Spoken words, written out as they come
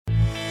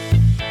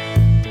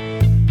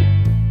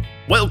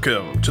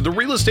Welcome to the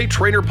Real Estate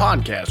Trainer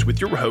Podcast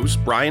with your host,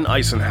 Brian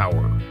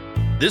Eisenhower.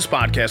 This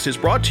podcast is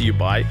brought to you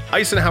by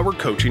Eisenhower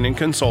Coaching and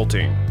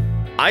Consulting.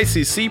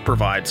 ICC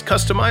provides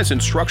customized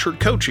and structured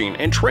coaching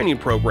and training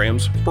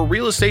programs for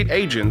real estate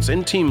agents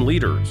and team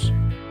leaders,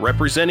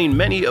 representing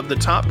many of the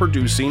top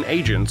producing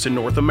agents in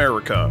North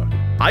America.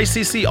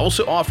 ICC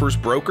also offers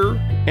broker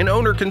and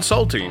owner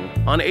consulting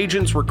on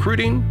agents'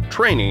 recruiting,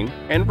 training,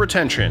 and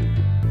retention.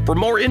 For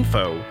more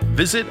info,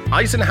 visit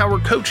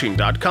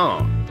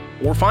eisenhowercoaching.com.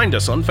 or find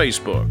us on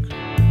Facebook.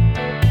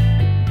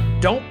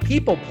 Don't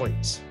people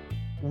please.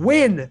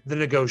 Win the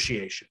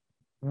negotiation.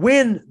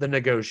 Win the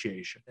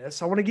negotiation.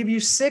 So I want to give you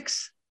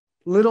 6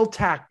 little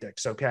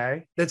tactics,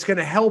 okay, that's going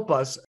to help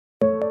us.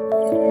 I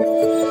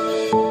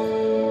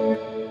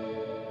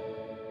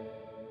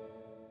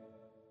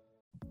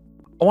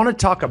want to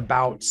talk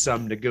about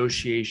some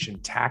negotiation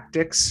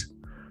tactics.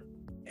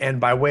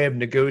 And by way of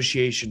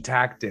negotiation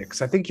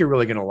tactics, I think you're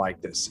really going to like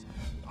this.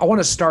 I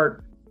want to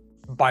start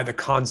by the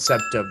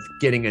concept of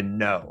getting a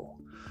no.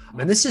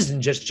 And this isn't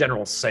just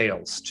general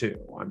sales too.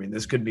 I mean,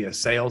 this could be a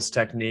sales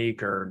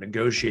technique or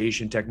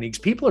negotiation techniques.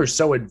 People are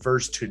so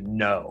adverse to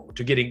no,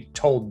 to getting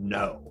told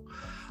no.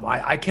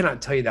 I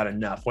cannot tell you that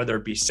enough, whether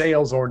it be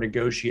sales or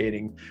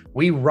negotiating,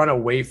 we run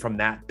away from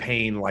that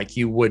pain like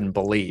you wouldn't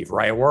believe,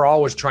 right? We're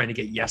always trying to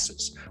get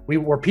yeses.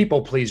 We're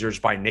people pleasers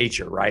by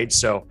nature, right?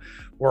 So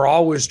we're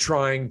always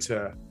trying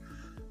to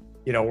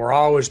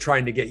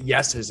get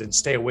yeses and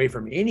stay away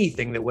from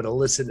anything that would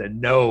elicit a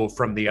no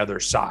from the other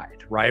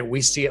side, right?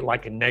 We see it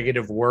like a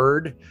negative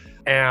word,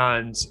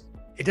 and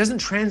it doesn't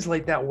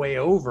translate that way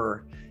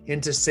over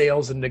into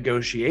sales and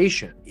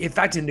negotiation. In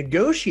fact, in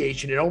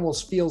negotiation, it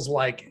almost feels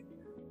like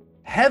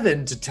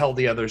heaven to tell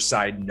the other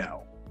side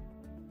no,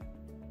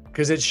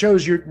 because it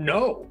shows you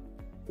no,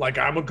 like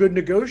I'm a good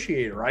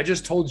negotiator. I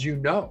just told you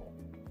no.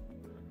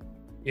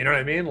 You know what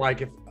I mean?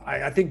 Like if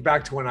I think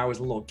back to when I was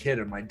a little kid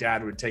and my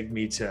dad would take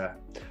me to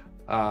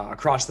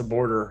across the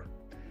border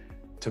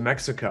to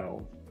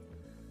Mexico,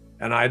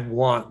 and I'd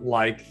want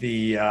like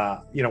the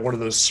one of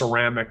those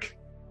ceramic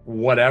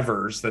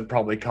whatevers that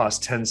probably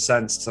cost 10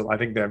 cents to, I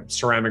think, the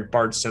ceramic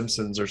Bart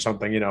Simpsons or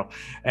something,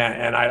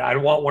 and I'd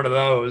want one of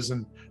those,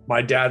 and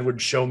my dad would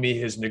show me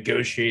his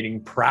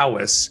negotiating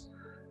prowess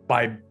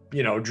by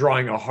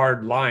drawing a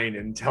hard line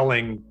and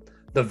telling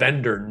the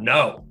vendor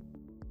no.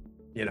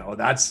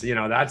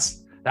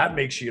 That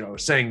makes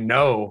saying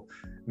no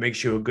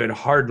makes you a good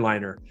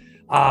hardliner.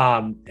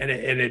 And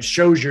it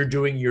shows you're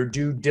doing your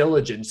due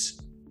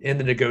diligence in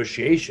the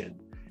negotiation.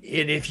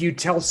 And if you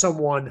tell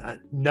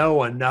someone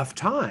no enough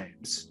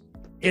times,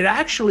 it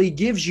actually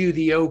gives you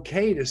the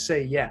okay to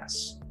say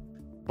yes,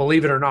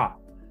 believe it or not,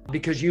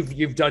 because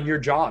you've done your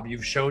job.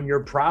 You've shown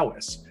your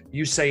prowess.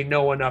 You say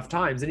no enough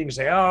times, then you can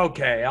say, oh,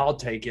 okay, I'll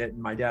take it.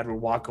 And my dad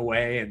would walk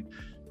away, and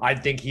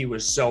I'd think he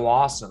was so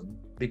awesome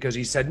because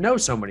he said no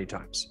so many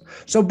times.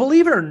 So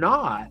believe it or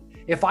not,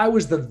 if I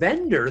was the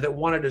vendor that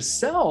wanted to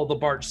sell the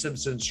Bart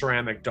Simpson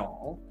ceramic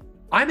doll,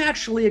 I'm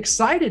actually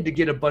excited to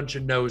get a bunch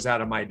of no's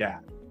out of my dad,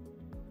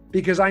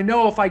 because I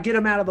know if I get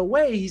him out of the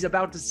way, he's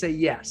about to say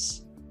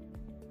yes.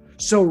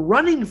 So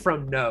running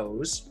from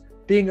no's,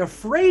 being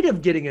afraid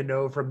of getting a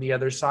no from the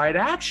other side,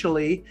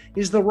 actually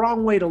is the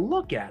wrong way to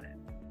look at it.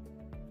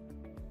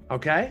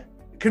 Okay?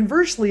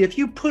 Conversely, if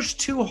you push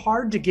too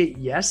hard to get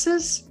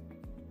yeses,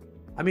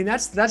 I mean,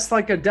 that's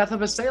like a death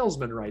of a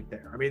salesman right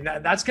there. I mean,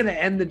 that's going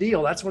to end the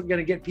deal. That's what's going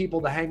to get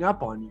people to hang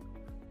up on you.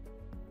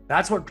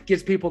 That's what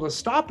gets people to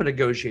stop a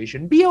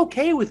negotiation. Be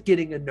okay with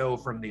getting a no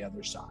from the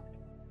other side.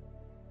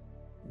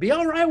 Be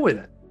all right with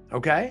it,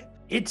 okay?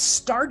 It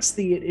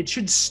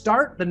should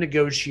start the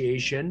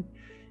negotiation.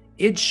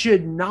 It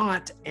should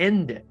not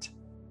end it.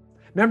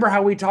 Remember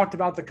how we talked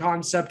about the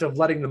concept of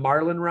letting the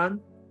marlin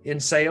run in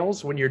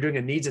sales when you're doing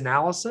a needs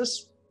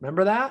analysis?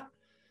 Remember that?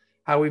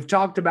 How we've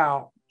talked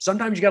about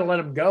sometimes you got to let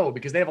them go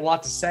because they have a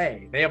lot to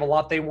say. They have a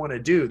lot they want to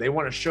do. They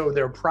want to show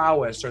their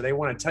prowess, or they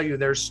want to tell you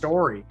their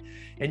story.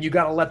 And you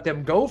got to let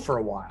them go for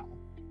a while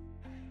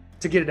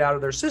to get it out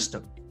of their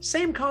system.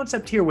 Same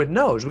concept here with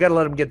no's. We got to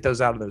let them get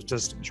those out of those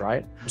systems,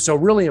 right? So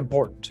really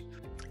important.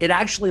 It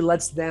actually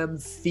lets them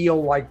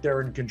feel like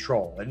they're in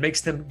control.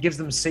 It gives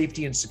them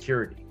safety and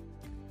security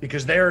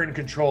because they're in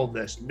control of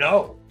this.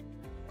 No,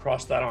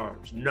 cross that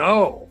arms.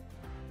 No,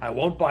 I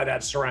won't buy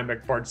that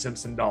ceramic Bart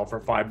Simpson doll for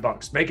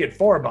 $5. Make it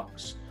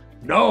 $4.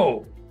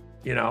 No,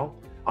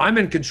 I'm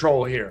in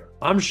control here.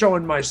 I'm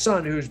showing my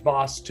son who's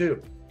boss too.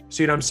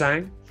 See what I'm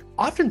saying?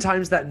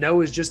 Oftentimes that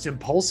no is just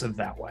impulsive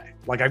that way.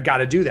 Like, I've got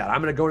to do that.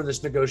 I'm going to go to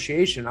this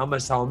negotiation. I'm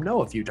going to tell him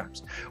no a few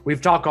times. We've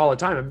talked all the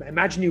time.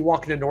 Imagine you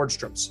walk into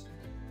Nordstrom's,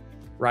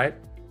 right?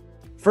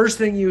 First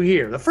thing you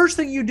hear, the first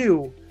thing you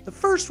do, the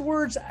first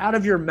words out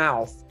of your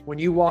mouth when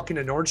you walk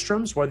into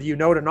Nordstrom's, whether you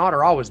know it or not,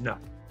 are always no.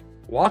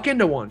 Walk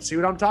into one. See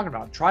what I'm talking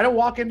about? Try to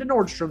walk into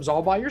Nordstrom's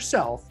all by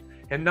yourself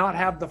and not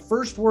have the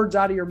first words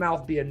out of your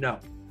mouth be a no.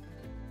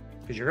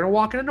 Because you're going to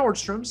walk into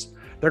Nordstrom's.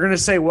 They're going to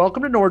say,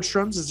 welcome to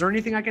Nordstrom's. Is there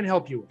anything I can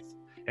help you with?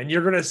 And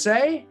you're going to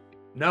say,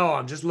 no,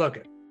 I'm just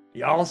looking.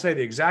 Y'all say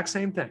the exact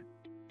same thing.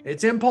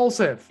 It's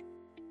impulsive.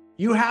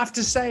 You have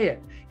to say it.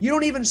 You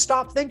don't even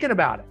stop thinking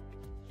about it.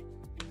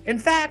 In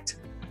fact,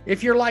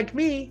 if you're like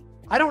me,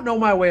 I don't know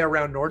my way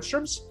around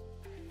Nordstrom's.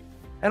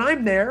 And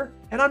I'm there,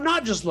 and I'm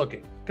not just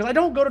looking, because I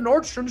don't go to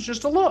Nordstrom's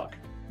just to look.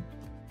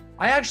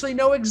 I actually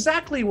know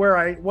exactly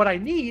what I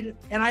need,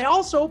 and I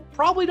also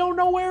probably don't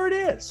know where it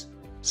is.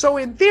 So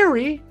in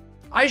theory,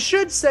 I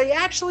should say,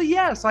 actually,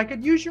 yes, I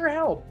could use your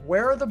help.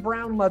 Where are the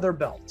brown leather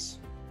belts?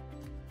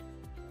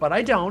 But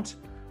I don't.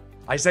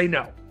 I say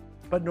no.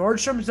 But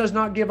Nordstrom's does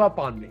not give up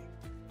on me.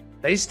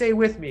 They stay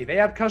with me. They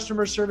have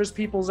customer service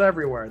peoples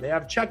everywhere. They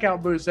have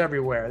checkout booths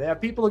everywhere. They have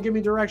people who give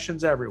me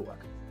directions everywhere.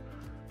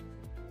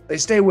 They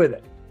stay with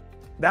it.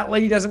 That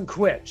lady doesn't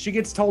quit. She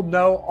gets told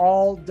no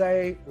all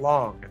day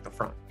long at the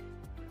front.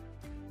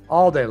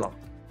 All day long.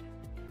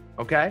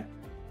 Okay?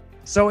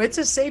 So it's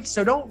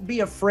so don't be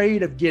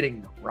afraid of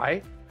getting them,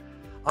 right?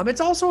 It's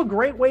also a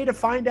great way to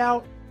find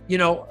out,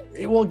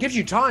 it gives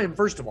you time,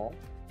 first of all,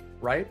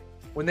 right?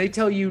 When they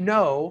tell you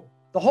no,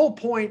 the whole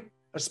point,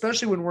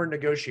 especially when we're in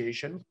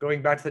negotiation,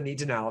 going back to the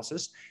needs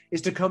analysis, is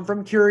to come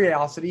from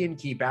curiosity and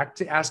keep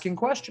asking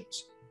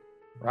questions,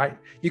 right?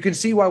 You can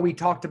see why we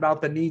talked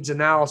about the needs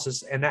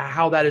analysis and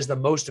how that is the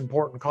most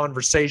important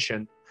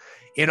conversation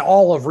in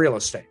all of real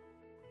estate.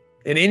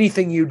 In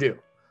anything you do,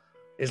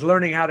 is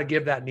learning how to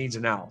give that needs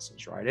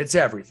analysis, right? It's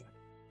everything.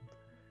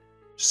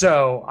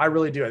 So I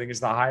really do. I think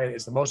it's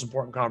the most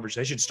important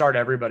conversation. Start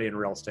everybody in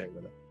real estate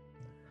with it.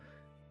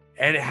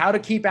 And how to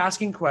keep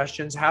asking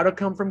questions, how to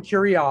come from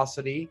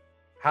curiosity,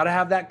 how to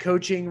have that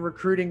coaching,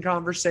 recruiting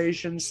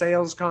conversation,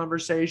 sales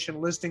conversation,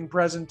 listing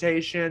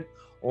presentation,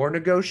 or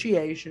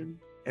negotiation.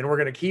 And we're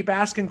going to keep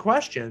asking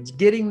questions.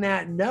 Getting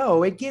that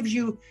no,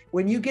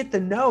 when you get the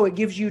no, it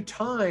gives you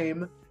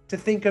time to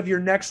think of your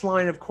next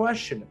line of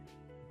questioning,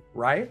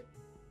 right?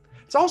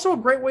 It's also a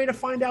great way to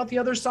find out the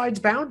other side's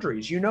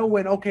boundaries.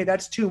 When, okay,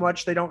 that's too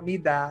much, they don't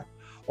need that.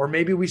 Or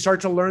maybe we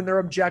start to learn their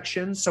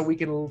objections so we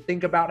can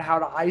think about how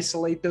to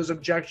isolate those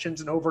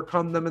objections and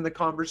overcome them in the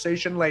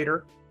conversation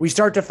later. We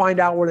start to find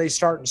out where they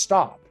start and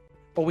stop.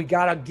 But we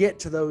got to get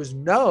to those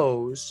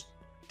no's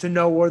to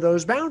know where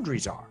those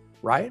boundaries are,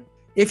 right?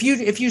 If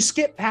you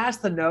skip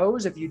past the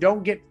no's, if you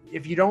don't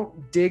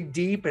dig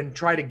deep and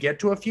try to get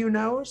to a few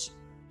no's,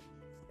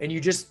 and you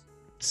just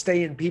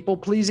stay in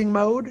people-pleasing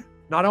mode,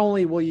 not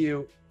only will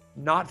you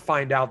not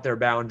find out their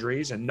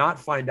boundaries and not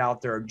find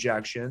out their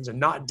objections and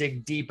not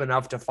dig deep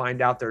enough to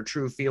find out their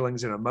true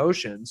feelings and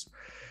emotions,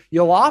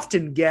 you'll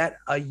often get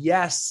a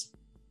yes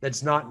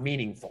that's not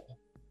meaningful,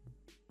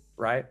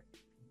 right?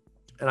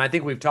 And I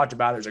think we've talked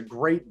about, there's a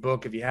great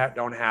book, if you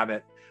don't have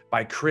it,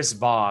 by Chris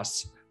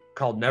Voss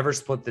called Never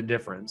Split the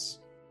Difference.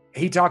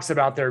 He talks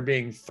about there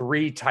being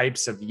three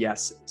types of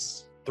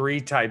yeses.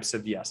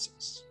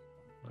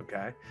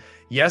 Okay.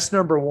 Yes,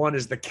 number one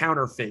is the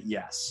counterfeit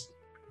yes.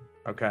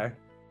 Okay.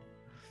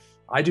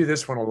 I do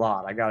this one a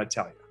lot, I got to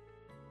tell you.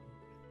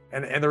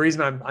 And the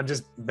reason I'm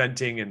just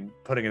venting and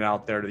putting it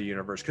out there to the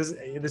universe, because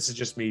this is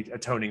just me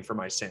atoning for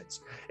my sins.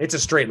 It's a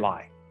straight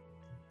lie.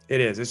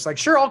 It is. It's like,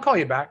 sure, I'll call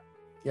you back.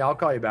 Yeah, I'll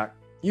call you back.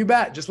 You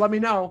bet. Just let me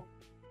know.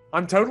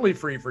 I'm totally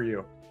free for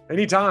you.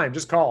 Anytime,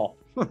 just call.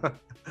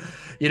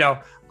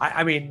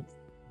 I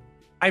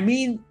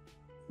mean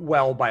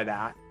well by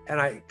that.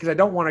 And because I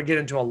don't want to get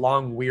into a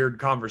long, weird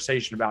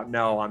conversation about,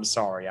 no, I'm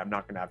sorry, I'm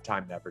not going to have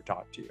time to ever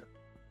talk to you.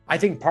 I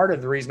think part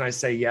of the reason I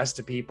say yes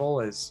to people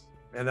is,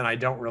 and then I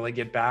don't really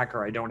get back,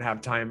 or I don't have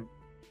time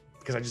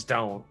because I just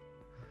don't.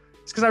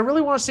 It's because I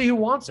really want to see who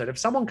wants it. If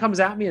someone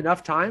comes at me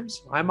enough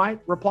times, I might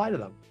reply to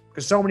them,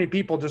 because so many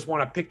people just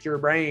want to pick your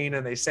brain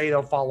and they say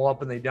they'll follow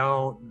up and they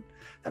don't.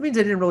 That means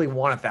they didn't really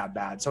want it that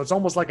bad. So it's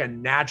almost like a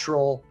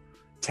natural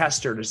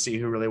tester to see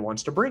who really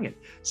wants to bring it.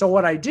 So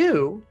what I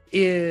do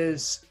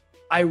is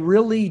I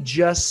really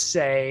just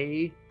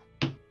say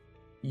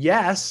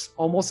yes,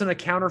 almost in a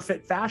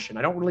counterfeit fashion.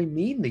 I don't really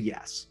mean the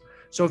yes.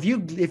 So if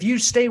you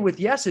stay with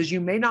yeses, you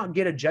may not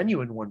get a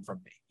genuine one from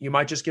me. You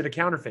might just get a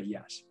counterfeit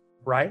yes,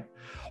 right?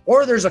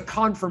 Or there's a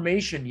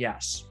confirmation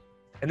yes.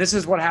 And this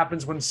is what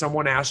happens when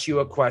someone asks you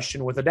a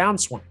question with a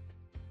downswing.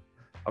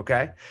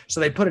 Okay. So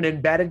they put an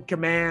embedded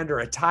command or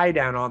a tie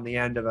down on the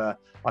end of a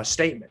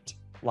statement.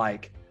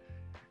 Like,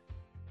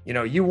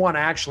 you want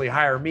to actually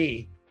hire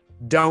me,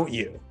 don't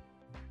you?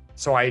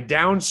 So I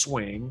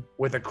downswing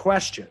with a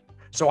question.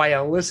 So I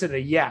elicit a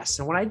yes.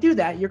 And when I do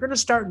that, you're going to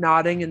start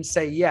nodding and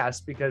say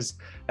yes, because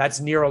that's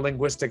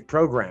neuro-linguistic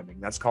programming.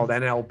 That's called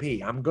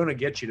NLP. I'm going to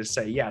get you to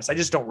say yes. I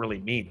just don't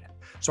really mean it.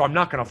 So I'm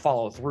not going to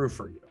follow through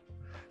for you.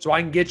 So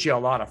I can get you a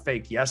lot of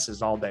fake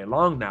yeses all day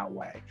long that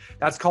way.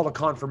 That's called a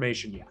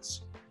confirmation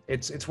yes.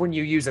 It's when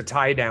you use a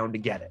tie down to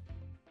get it.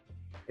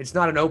 It's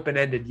not an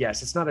open-ended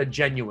yes. It's not a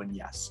genuine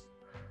yes.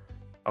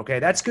 Okay,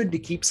 that's good to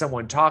keep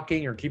someone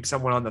talking or keep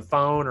someone on the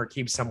phone or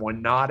keep someone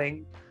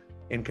nodding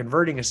in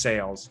converting a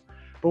sales.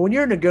 But when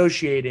you're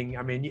negotiating,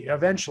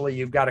 eventually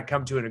you've got to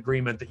come to an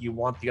agreement that you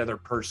want the other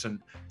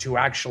person to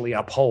actually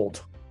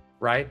uphold,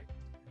 right?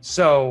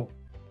 So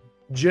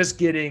just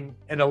getting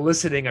and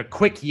eliciting a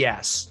quick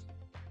yes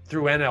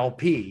through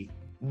NLP,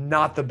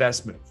 not the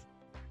best move,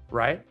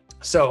 right?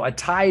 So a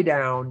tie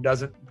down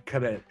doesn't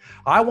committed.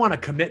 I want a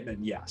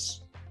commitment,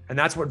 yes. And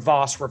that's what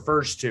Voss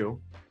refers to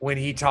when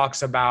he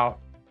talks about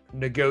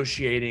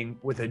negotiating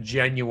with a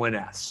genuine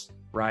S,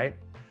 right?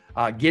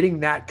 Getting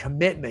that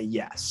commitment,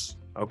 yes.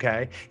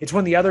 Okay. It's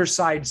when the other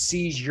side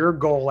sees your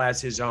goal as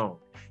his own.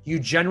 You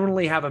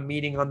generally have a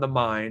meeting on the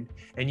mind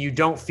and you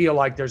don't feel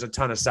like there's a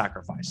ton of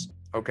sacrifice.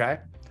 Okay.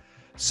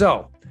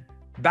 So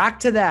back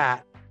to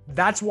that.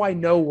 That's why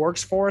no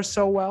works for us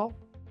so well.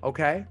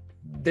 Okay.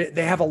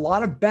 They have a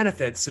lot of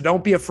benefits. So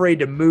don't be afraid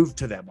to move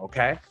to them.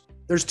 Okay.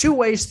 There's two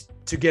ways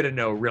to get a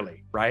no,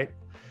 really, right?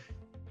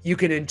 You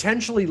can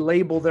intentionally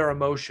label their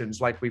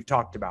emotions like we've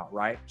talked about,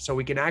 right? So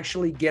we can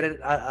actually get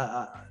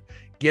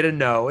a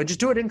no and just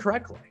do it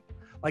incorrectly.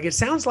 Like it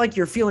sounds like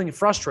you're feeling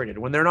frustrated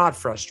when they're not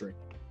frustrated.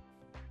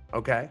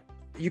 Okay.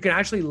 You can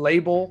actually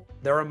label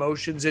their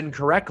emotions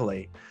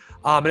incorrectly.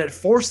 And it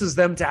forces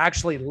them to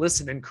actually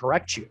listen and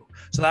correct you.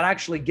 So that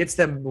actually gets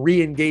them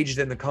re-engaged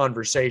in the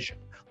conversation,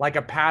 like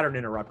a pattern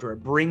interrupter.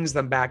 It brings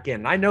them back in.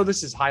 And I know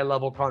this is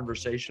high-level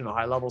conversation,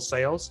 high-level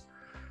sales,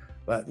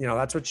 but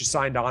that's what you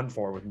signed on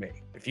for with me.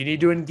 If you need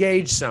to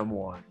engage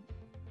someone,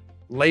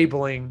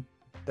 labeling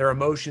their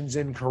emotions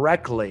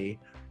incorrectly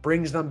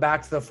brings them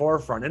back to the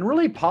forefront, and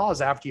really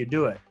pause after you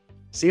do it.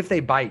 See if they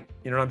bite.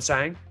 You know what I'm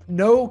saying?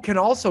 No can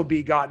also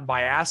be gotten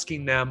by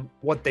asking them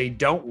what they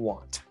don't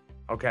want.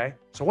 Okay.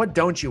 So what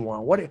don't you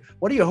want? What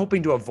are you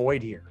hoping to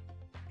avoid here?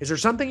 Is there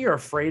something you're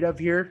afraid of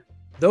here?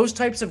 Those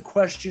types of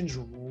questions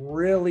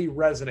really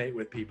resonate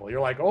with people.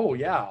 You're like, oh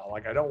yeah,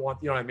 like I don't want,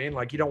 you know what I mean?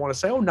 Like you don't want to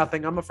say, oh,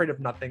 nothing, I'm afraid of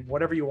nothing,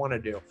 whatever you want to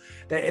do.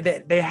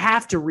 They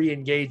have to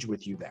re-engage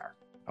with you there.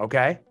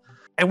 Okay.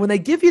 And when they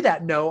give you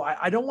that no,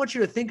 I don't want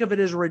you to think of it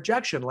as a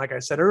rejection. Like I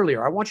said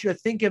earlier, I want you to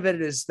think of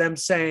it as them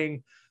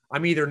saying,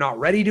 I'm either not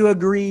ready to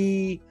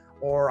agree,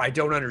 or I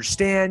don't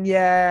understand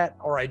yet,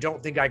 or I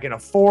don't think I can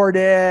afford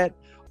it,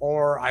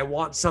 or I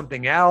want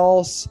something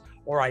else,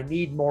 or I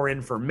need more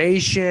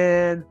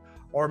information,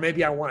 or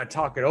maybe I want to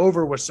talk it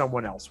over with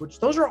someone else, which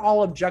those are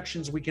all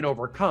objections we can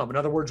overcome. In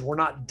other words, we're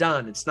not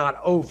done. It's not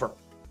over.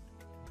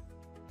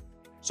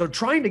 So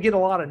trying to get a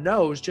lot of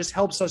no's just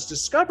helps us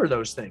discover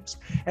those things.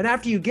 And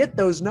after you get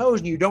those no's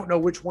and you don't know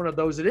which one of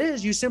those it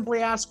is, you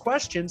simply ask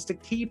questions to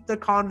keep the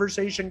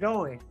conversation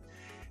going,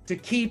 to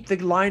keep the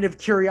line of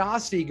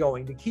curiosity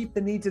going, to keep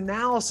the needs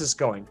analysis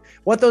going.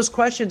 What those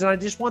questions, and I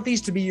just want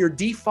these to be your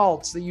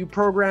defaults that you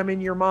program in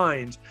your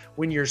mind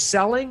when you're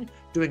selling,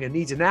 doing a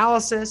needs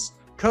analysis,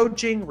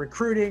 coaching,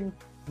 recruiting,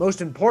 most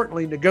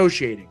importantly,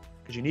 negotiating,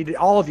 because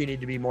all of you need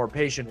to be more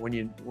patient when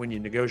you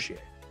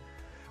negotiate.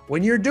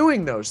 When you're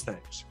doing those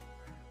things,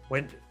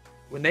 when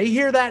they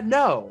hear that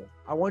no,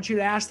 I want you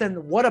to ask them,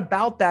 what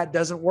about that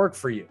doesn't work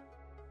for you?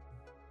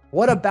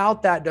 What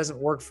about that doesn't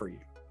work for you?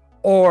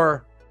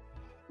 Or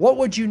what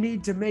would you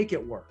need to make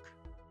it work?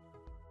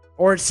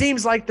 Or it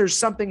seems like there's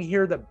something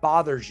here that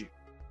bothers you.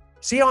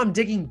 See how I'm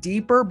digging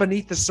deeper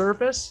beneath the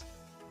surface?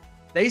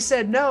 They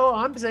said no,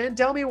 I'm saying,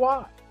 tell me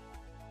why.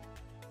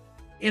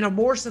 In a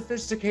more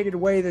sophisticated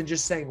way than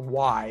just saying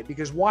why,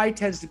 because why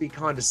tends to be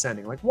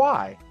condescending. Like,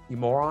 why, you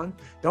moron?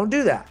 Don't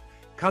do that.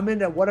 Come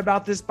into what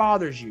about this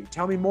bothers you?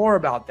 Tell me more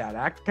about that.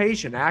 Act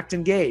patient, act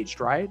engaged,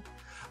 right?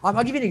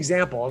 I'll give you an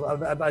example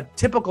of a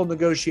typical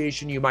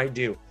negotiation you might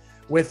do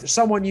with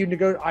someone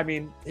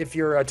if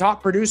you're a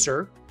top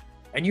producer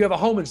and you have a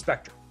home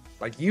inspector,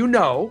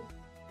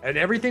 and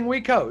everything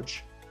we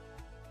coach,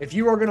 if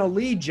you are going to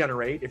lead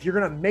generate, if you're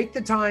going to make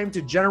the time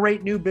to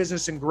generate new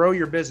business and grow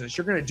your business,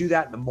 you're going to do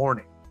that in the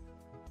morning.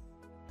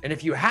 And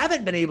if you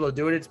haven't been able to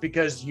do it, it's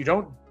because you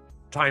don't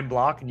time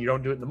block and you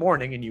don't do it in the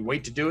morning and you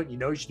wait to do it.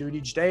 And you should do it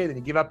each day. And then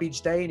you give up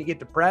each day and you get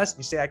depressed and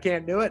you say, I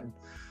can't do it. And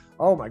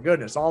oh my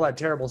goodness, all that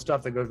terrible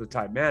stuff that goes with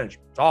time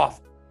management. It's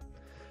awful.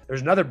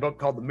 There's another book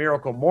called The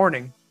Miracle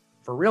Morning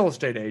for Real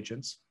Estate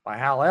Agents by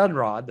Hal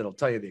Elrod that'll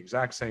tell you the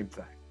exact same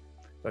thing.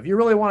 So if you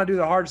really want to do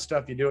the hard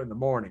stuff, you do it in the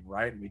morning,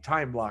 right? And we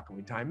time block and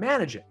we time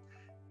manage it.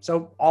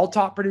 So all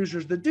top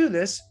producers that do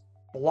this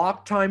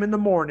block time in the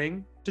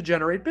morning to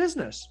generate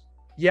business.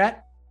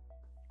 Yet,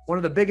 one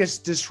of the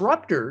biggest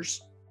disruptors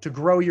to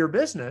grow your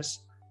business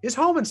is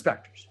home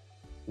inspectors.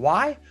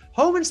 Why?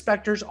 Home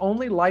inspectors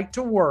only like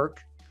to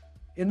work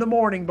in the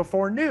morning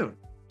before noon.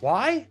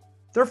 Why?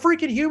 They're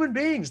freaking human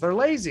beings. They're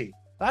lazy.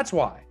 That's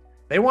why.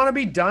 They want to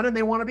be done and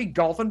they want to be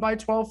golfing by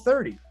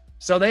 12:30.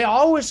 So they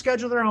always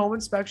schedule their home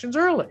inspections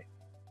early.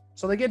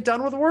 So they get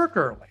done with work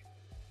early.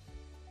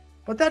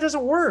 But that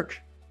doesn't work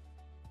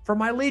for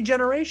my lead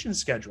generation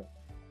schedule.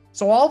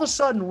 So all of a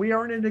sudden we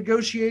are in a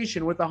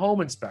negotiation with the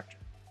home inspector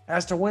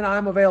as to when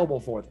I'm available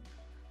for them.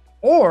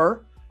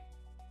 Or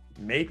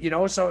maybe,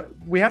 so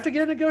we have to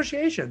get a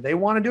negotiation. They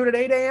want to do it at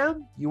 8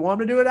 a.m. You want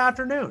them to do it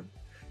afternoon.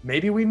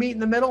 Maybe we meet in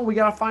the middle. We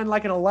got to find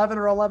like an 11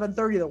 or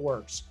 11:30 that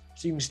works.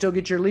 So you can still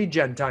get your lead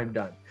gen time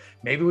done.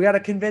 Maybe we got to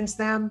convince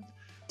them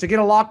to get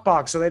a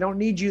lockbox so they don't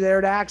need you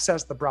there to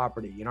access the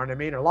property. You know what I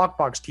mean? Or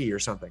lockbox key or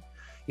something.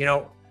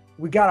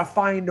 We got to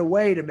find a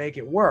way to make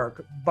it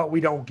work, but we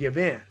don't give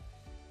in,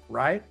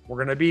 right?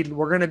 We're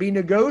going to be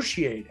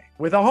negotiating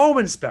with a home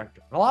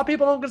inspector. A lot of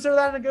people don't consider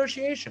that a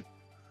negotiation.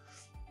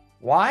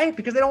 Why?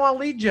 Because they don't want to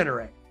lead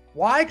generate.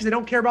 Why? Because they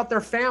don't care about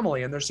their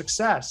family and their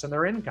success and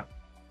their income.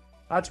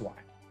 That's why.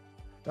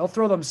 They'll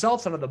throw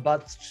themselves under the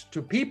bus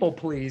to people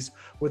please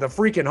with a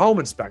freaking home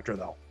inspector,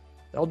 though.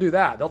 They'll do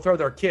that. They'll throw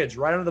their kids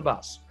right under the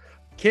bus.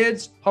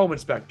 Kids, home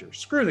inspector.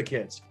 Screw the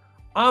kids.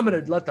 I'm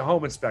going to let the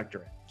home inspector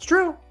in. It's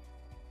true.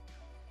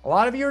 A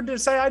lot of you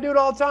say, I do it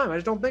all the time. I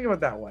just don't think of it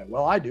that way.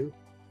 Well, I do.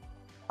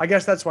 I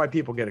guess that's why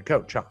people get a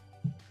coach, huh?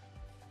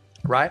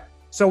 Right?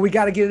 So we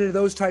got to get into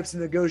those types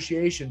of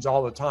negotiations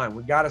all the time.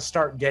 We got to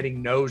start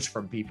getting no's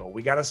from people.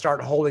 We got to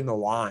start holding the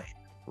line,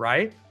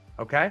 right?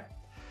 Okay.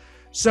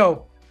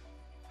 So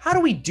how do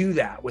we do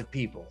that with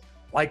people?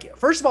 Like,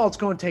 first of all, it's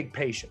going to take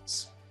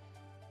patience.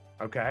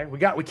 Okay.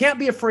 We can't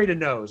be afraid of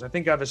no's. I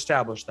think I've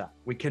established that.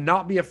 We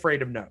cannot be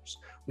afraid of no's.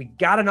 We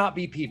got to not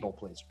be people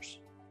pleasers.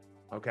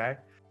 Okay.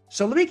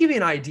 So let me give you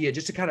an idea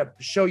just to kind of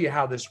show you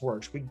how this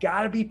works. We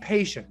got to be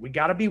patient. We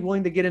got to be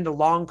willing to get into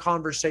long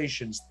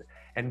conversations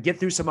and get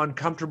through some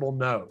uncomfortable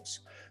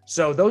no's.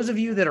 So those of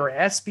you that are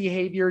S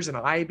behaviors and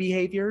I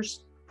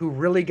behaviors who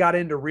really got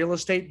into real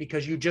estate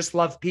because you just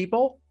love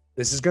people,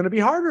 this is going to be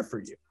harder for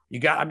you.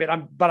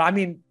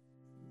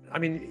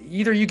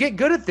 Either you get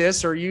good at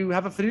this or you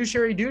have a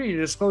fiduciary duty to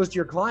disclose to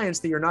your clients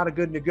that you're not a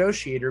good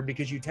negotiator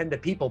because you tend to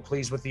people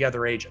please with the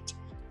other agent.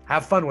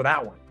 Have fun with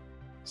that one.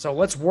 So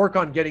let's work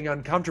on getting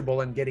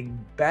uncomfortable and getting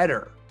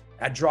better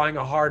at drawing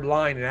a hard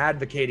line and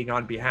advocating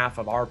on behalf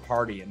of our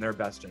party and their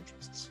best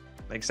interests.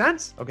 Make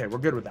sense? Okay, we're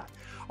good with that.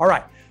 All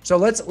right. So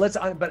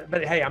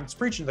but hey, I'm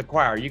preaching to the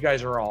choir. You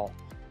guys are all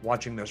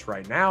watching this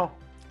right now.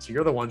 So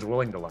you're the ones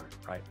willing to learn,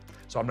 right?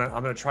 So I'm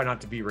going to try not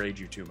to berate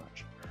you too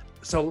much.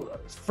 So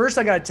first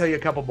I got to tell you a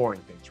couple boring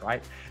things,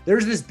 right?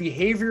 There's this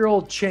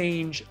behavioral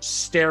change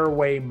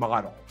stairway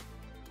model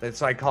that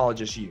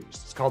psychologists use.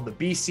 It's called the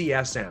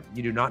BCSM.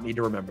 You do not need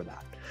to remember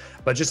that,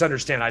 but just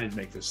understand I didn't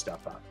make this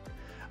stuff up.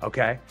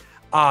 Okay.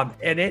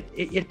 And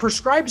it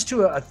prescribes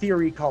to a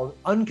theory called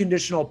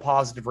unconditional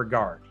positive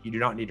regard. You do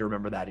not need to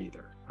remember that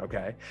either.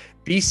 Okay.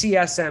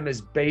 BCSM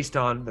is based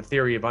on the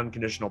theory of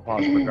unconditional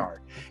positive regard.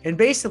 And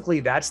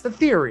basically that's the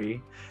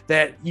theory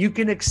that you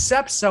can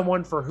accept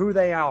someone for who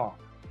they are,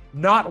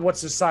 not what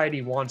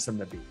society wants them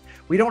to be.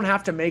 We don't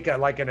have to make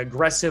an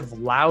aggressive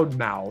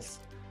loudmouth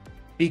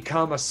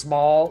become a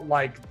small,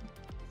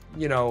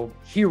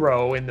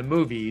 hero in the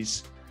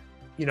movies,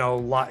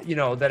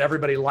 that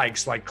everybody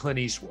likes, like Clint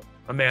Eastwood,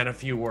 a man of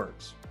few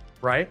words,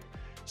 right?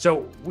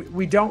 So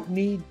we don't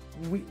need,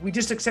 we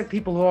just accept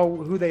people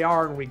who they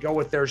are and we go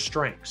with their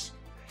strengths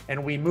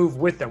and we move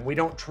with them. We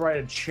don't try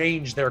to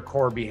change their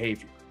core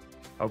behavior,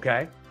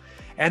 okay?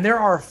 And there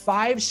are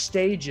 5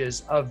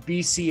 stages of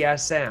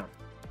BCSM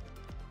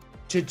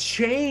to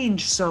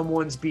change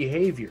someone's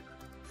behavior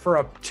for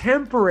a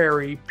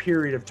temporary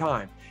period of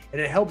time. And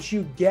it helps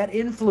you get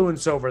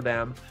influence over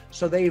them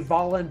so they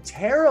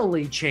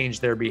voluntarily change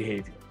their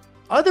behavior.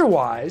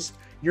 Otherwise,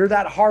 you're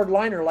that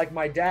hardliner like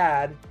my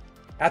dad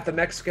at the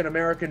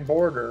Mexican-American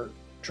border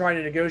trying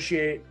to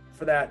negotiate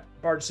for that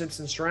Bart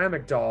Simpson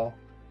ceramic doll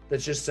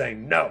that's just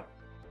saying, no,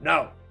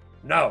 no,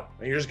 no.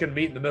 And you're just going to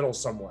meet in the middle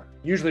somewhere,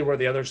 usually where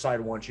the other side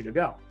wants you to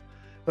go.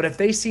 But if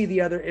they see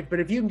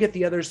if you can get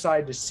the other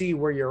side to see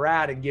where you're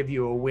at and give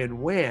you a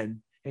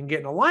win-win and get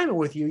in alignment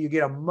with you, you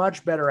get a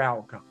much better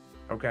outcome.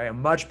 Okay, a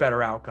much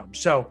better outcome.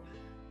 So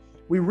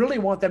we really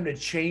want them to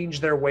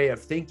change their way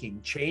of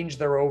thinking, change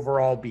their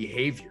overall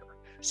behavior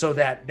so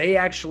that they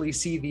actually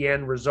see the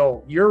end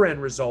result,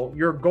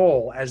 your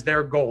goal as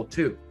their goal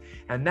too.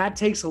 And that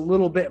takes a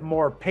little bit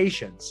more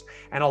patience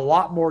and a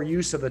lot more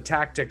use of the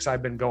tactics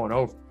I've been going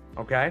over.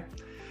 Okay,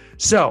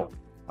 so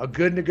a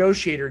good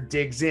negotiator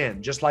digs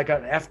in, just like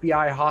an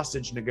FBI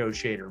hostage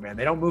negotiator, man.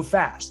 They don't move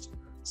fast.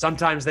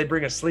 Sometimes they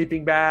bring a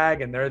sleeping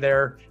bag and they're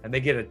there, and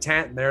they get a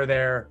tent and they're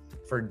there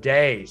for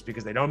days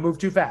because they don't move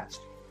too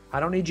fast. I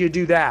don't need you to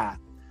do that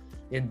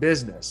in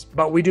business,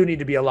 but we do need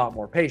to be a lot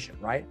more patient,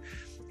 right?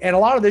 And a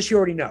lot of this you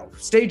already know.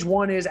 Stage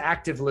 1 is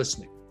active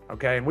listening,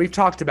 okay? And we've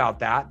talked about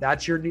that.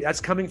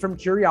 That's coming from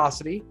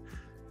curiosity.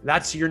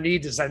 That's your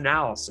needs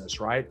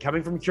analysis, right?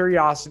 Coming from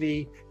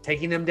curiosity,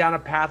 taking them down a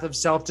path of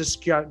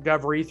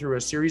self-discovery through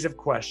a series of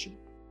questions,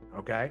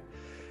 okay?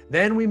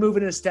 Then we move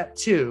into step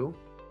 2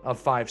 of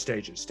 5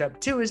 stages.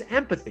 Step 2 is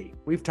empathy.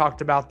 We've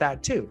talked about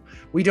that too.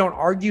 We don't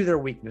argue their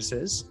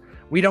weaknesses.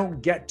 We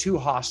don't get too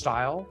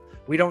hostile.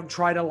 We don't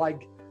try to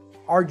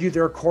argue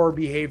their core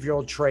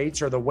behavioral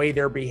traits or the way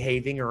they're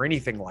behaving or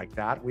anything like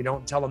that. We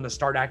don't tell them to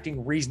start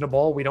acting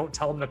reasonable. We don't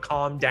tell them to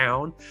calm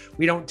down.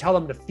 We don't tell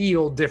them to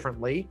feel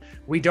differently.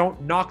 We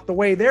don't knock the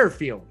way they're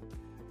feeling.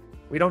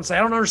 We don't say,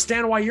 I don't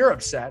understand why you're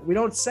upset. We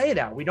don't say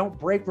that. We don't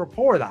break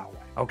rapport that way,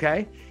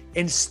 okay?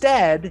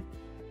 Instead,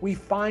 we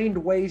find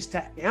ways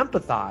to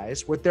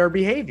empathize with their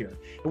behavior.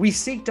 We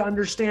seek to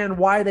understand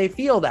why they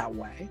feel that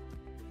way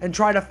and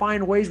try to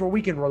find ways where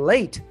we can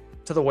relate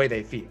to the way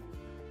they feel.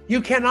 You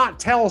cannot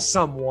tell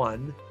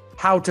someone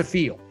how to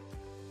feel.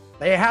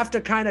 They have to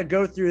kind of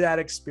go through that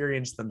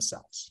experience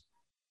themselves.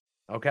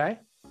 Okay?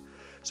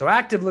 So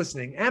active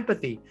listening,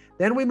 empathy.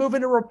 Then we move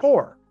into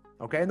rapport.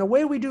 Okay. And the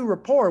way we do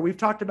rapport, we've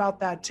talked about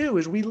that too,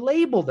 is we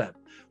label them.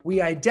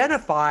 We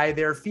identify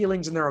their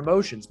feelings and their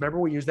emotions. Remember,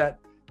 we use that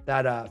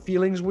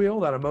feelings wheel,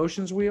 that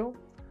emotions wheel.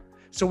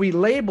 So we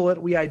label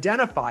it, we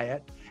identify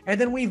it,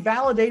 and then we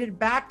validate it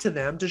back to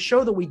them to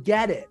show that we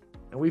get it.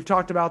 And we've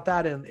talked about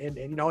that and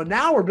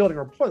now we're building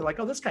a rapport. They're like,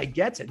 oh, this guy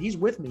gets it. He's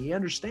with me. He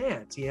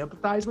understands. He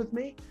empathizes with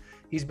me.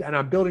 And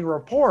I'm building a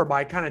rapport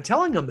by kind of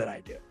telling them that I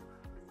do,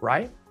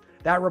 right?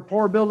 That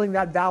rapport building,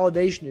 that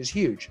validation is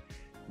huge.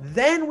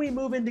 Then we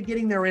move into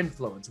getting their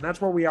influence. And that's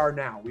where we are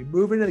now. We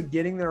move into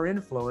getting their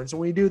influence.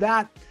 And we do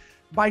that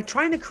by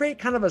trying to create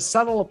kind of a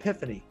subtle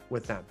epiphany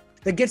with them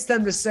that gets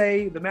them to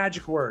say the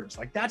magic words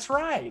like, that's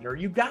right, or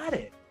you got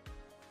it.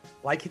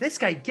 Like, this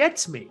guy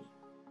gets me.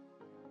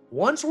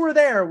 Once we're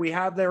there, we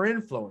have their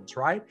influence,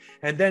 right?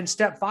 And then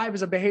step 5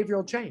 is a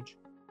behavioral change.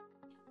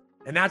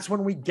 And that's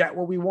when we get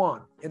what we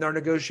want in our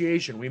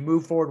negotiation. We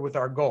move forward with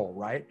our goal,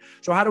 right?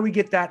 So how do we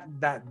get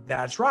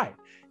that's right?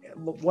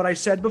 What I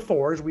said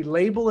before is we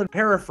label and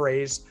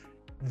paraphrase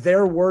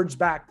their words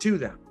back to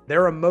them,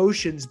 their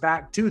emotions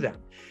back to them.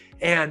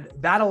 And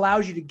that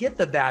allows you to get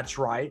that's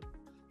right,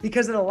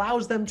 because it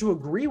allows them to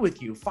agree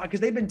with you, because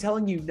they've been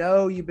telling you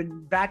no, you've been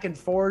back and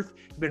forth,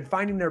 you've been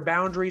finding their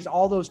boundaries,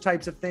 all those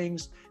types of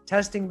things,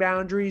 testing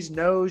boundaries,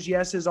 no's,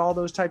 yeses, all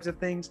those types of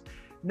things.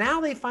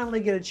 Now they finally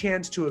get a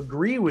chance to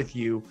agree with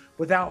you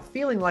without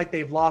feeling like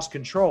they've lost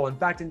control. In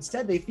fact,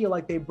 instead, they feel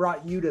like they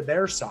brought you to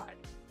their side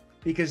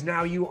because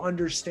now you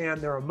understand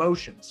their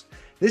emotions.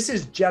 This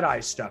is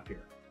Jedi stuff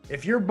here.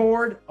 If you're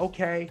bored,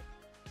 okay,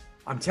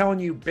 I'm telling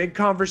you, big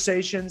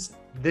conversations,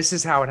 this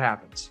is how it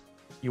happens.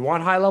 You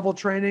want high-level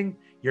training,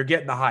 you're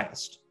getting the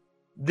highest.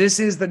 This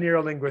is the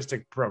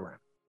Neurolinguistic program,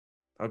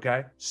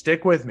 okay?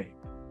 Stick with me,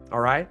 all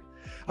right?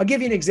 I'll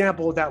give you an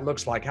example of what that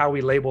looks like, how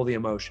we label the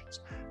emotions.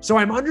 So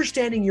I'm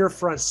understanding your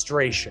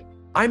frustration.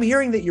 I'm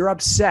hearing that you're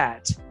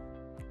upset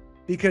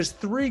because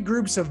 3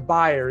 groups of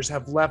buyers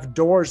have left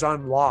doors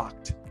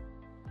unlocked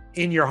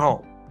in your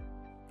home.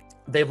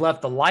 They've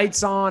left the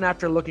lights on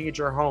after looking at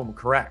your home,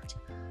 correct?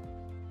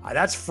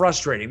 That's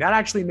frustrating. That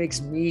actually makes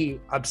me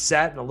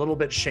upset and a little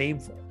bit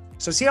shameful.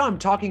 So see how I'm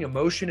talking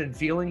emotion and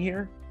feeling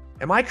here?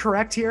 Am I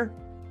correct here?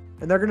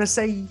 And they're going to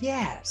say,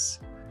 yes,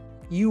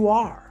 you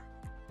are.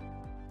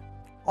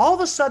 All of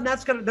a sudden,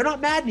 they're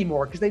not mad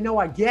anymore because they know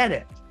I get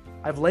it.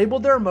 I've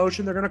labeled their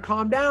emotion. They're going to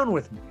calm down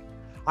with me.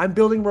 I'm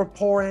building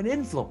rapport and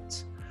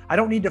influence. I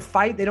don't need to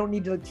fight. They don't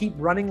need to keep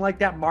running like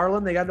that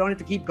Marlin. They don't have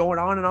to keep going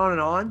on and on and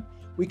on.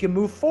 We can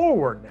move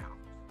forward now,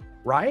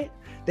 right?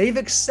 They've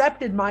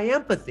accepted my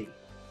empathy.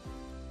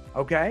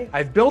 Okay,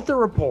 I've built the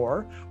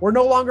rapport. We're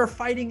no longer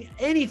fighting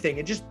anything.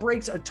 It just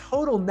breaks a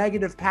total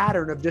negative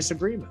pattern of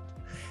disagreement.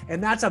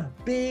 And that's a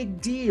big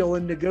deal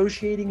in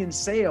negotiating in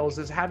sales,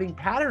 is having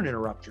pattern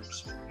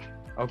interrupters.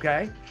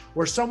 Okay,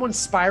 where someone's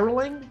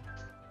spiraling.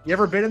 You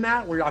ever been in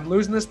that where I'm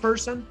losing this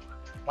person?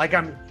 Like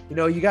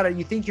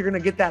you think you're going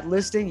to get that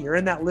listing. You're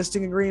in that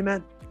listing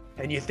agreement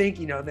and you think,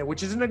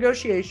 which is a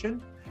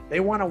negotiation. They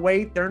want to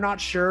wait. They're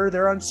not sure.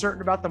 They're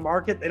uncertain about the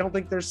market. They don't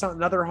think there's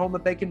another home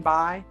that they can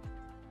buy.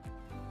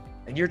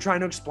 And you're trying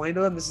to explain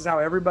to them, this is how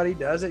everybody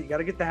does it. You got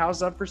to get the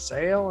house up for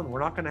sale, and we're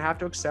not going to have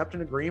to accept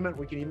an agreement.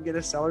 We can even get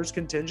a seller's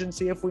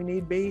contingency if we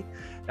need be,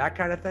 that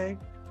kind of thing.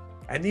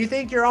 And you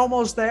think you're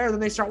almost there. Then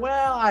they start,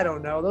 well, I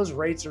don't know. Those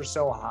rates are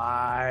so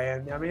high.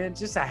 And I mean, it's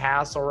just a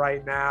hassle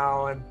right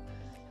now. And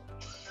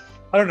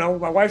I don't know.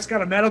 My wife's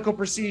got a medical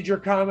procedure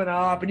coming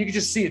up, and you can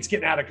just see it's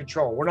getting out of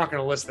control. We're not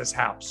going to list this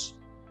house.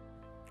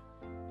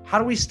 How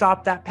do we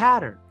stop that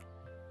pattern?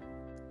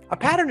 A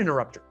pattern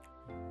interrupter.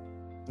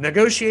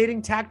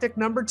 Negotiating tactic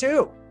number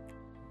 2.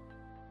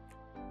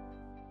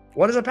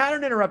 What does a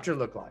pattern interrupter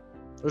look like?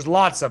 There's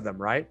lots of them,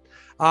 right?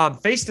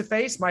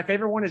 Face-to-face, my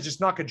favorite one is just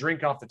knock a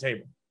drink off the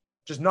table.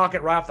 Just knock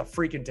it right off the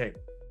freaking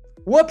table.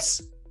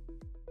 Whoops.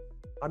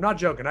 I'm not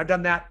joking. I've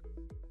done that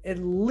at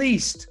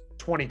least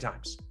 20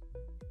 times.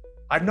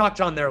 I've knocked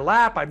on their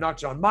lap. I've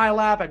knocked on my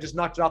lap. I just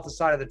knocked it off the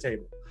side of the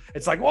table.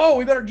 It's like, whoa,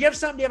 we better give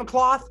something. Do you have a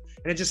cloth?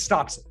 And it just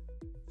stops it.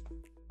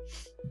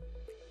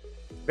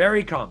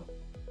 Very common.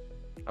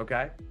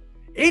 Okay.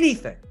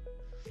 Anything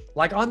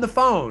like on the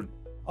phone,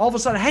 all of a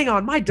sudden, hang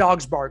on, my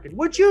dog's barking.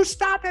 Would you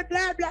stop it?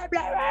 Blah, blah,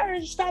 blah, blah,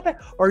 stop it.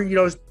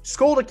 Or,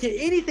 scold a kid,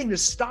 anything to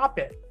stop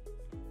it.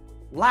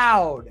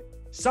 Loud,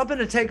 something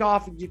to take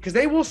off, because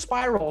they will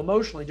spiral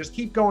emotionally, just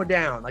keep going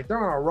down. Like they're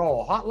on a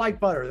roll, hot like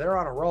butter. They're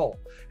on a roll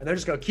and they're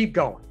just going to keep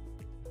going.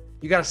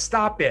 You got to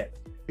stop it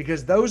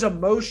because those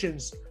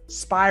emotions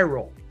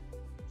spiral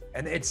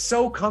and it's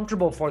so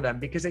comfortable for them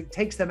because it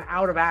takes them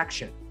out of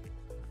action.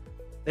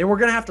 They were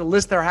going to have to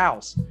list their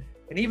house.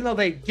 And even though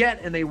they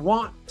get and they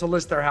want to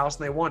list their house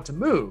and they want to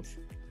move,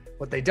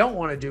 what they don't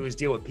want to do is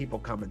deal with people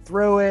coming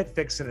through it,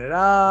 fixing it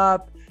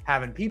up,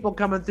 having people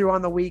coming through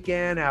on the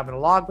weekend, having a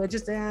log, but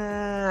just,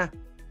 I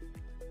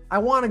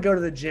want to go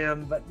to the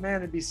gym, but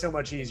man, it'd be so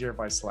much easier if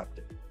I slept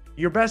it.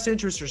 Your best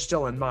interests are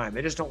still in mind.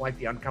 They just don't like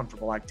the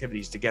uncomfortable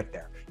activities to get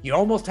there. You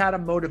almost had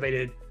them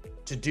motivated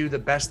to do the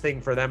best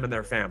thing for them and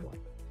their family.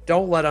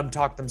 Don't let them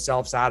talk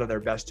themselves out of their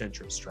best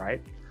interest,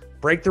 right?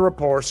 Break the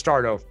rapport,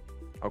 start over.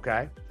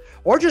 Okay.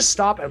 Or just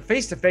stop.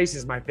 Face to face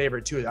is my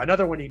favorite too.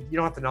 Another one, you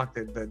don't have to knock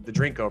the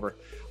drink over.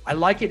 I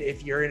like it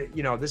if you're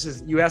in, this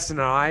is US and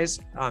eyes.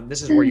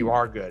 This is where you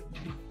are good.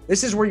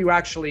 This is where you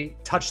actually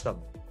touch them.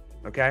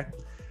 Okay.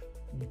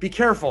 Be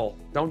careful.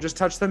 Don't just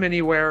touch them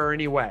anywhere or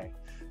any way.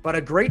 But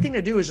a great thing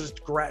to do is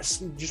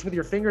just with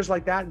your fingers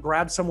like that,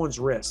 grab someone's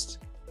wrist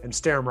and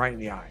stare them right in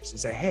the eyes and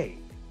say, hey,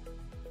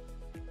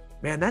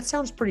 man, that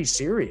sounds pretty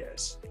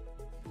serious.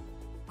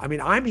 I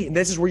mean,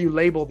 this is where you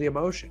label the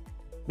emotion.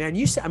 Man,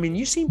 you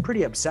seem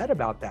pretty upset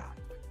about that.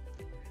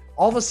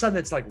 All of a sudden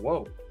it's like,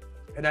 whoa.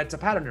 And that's a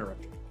pattern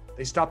interrupter.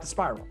 They stop the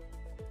spiral.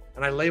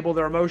 And I label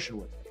their emotion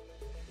with it.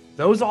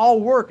 Those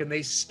all work and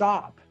they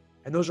stop.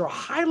 And those are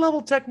high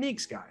level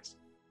techniques, guys.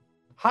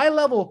 High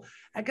level,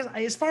 because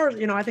as far as,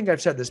 I think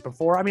I've said this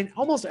before. I mean,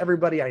 almost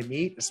everybody I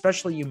meet,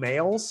 especially you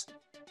males,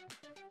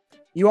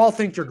 you all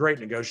think you're great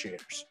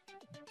negotiators.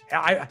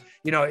 And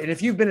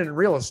if you've been in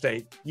real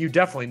estate, you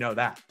definitely know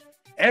that.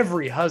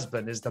 Every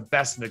husband is the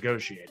best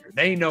negotiator.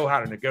 They know how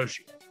to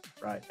negotiate,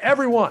 right?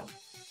 Everyone.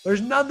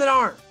 There's none that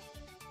aren't.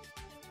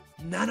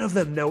 None of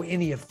them know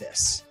any of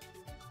this.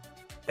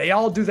 They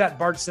all do that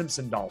Bart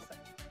Simpson doll thing.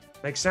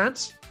 Make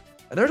sense?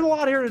 And there's a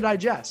lot here to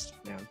digest,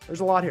 man.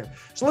 There's a lot here.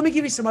 So let me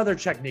give you some other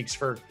techniques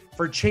for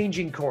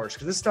changing course,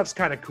 because this stuff's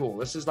kind of cool.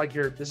 This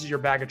is your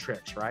bag of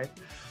tricks, right?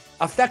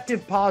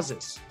 Effective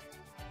pauses.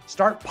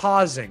 Start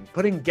pausing,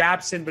 putting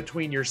gaps in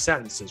between your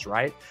sentences,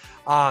 right?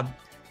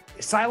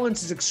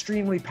 Silence is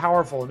extremely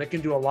powerful and it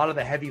can do a lot of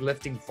the heavy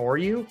lifting for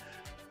you.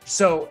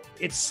 So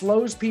it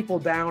slows people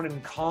down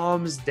and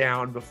calms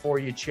down before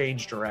you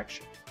change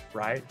direction,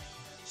 right?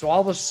 So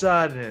all of a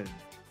sudden,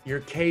 your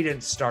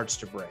cadence starts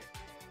to break.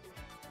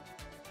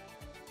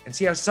 And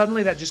see how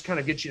suddenly that just kind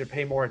of gets you to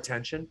pay more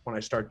attention when I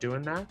start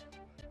doing that?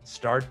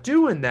 Start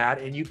doing that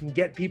and you can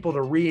get people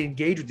to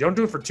re-engage with you. Don't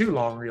do it for too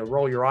long or you'll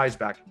roll your eyes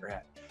back in your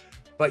head.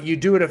 But you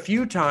do it a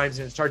few times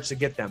and it starts to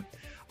get them.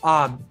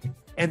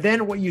 And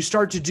then what you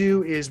start to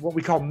do is what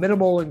we call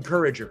minimal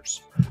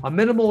encouragers. A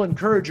minimal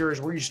encourager is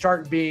where you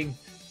start being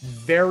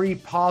very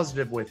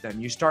positive with them.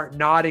 You start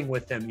nodding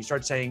with them. You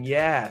start saying,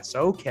 yes,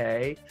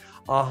 okay,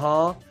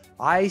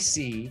 I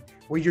see,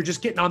 where you're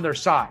just getting on their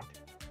side.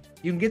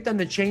 You can get them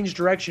to change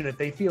direction if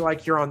they feel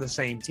like you're on the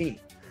same team,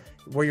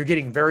 where you're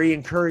getting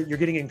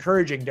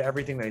encouraging to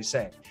everything they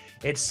say.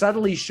 It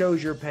subtly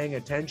shows you're paying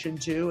attention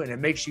to, and it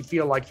makes you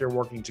feel like you're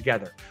working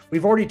together.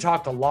 We've already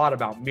talked a lot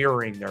about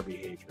mirroring their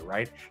behavior,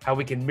 right? How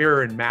we can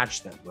mirror and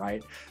match them,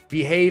 right?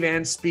 Behave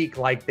and speak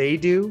like they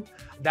do.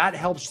 That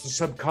helps to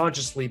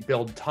subconsciously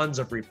build tons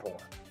of rapport.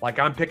 Like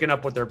I'm picking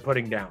up what they're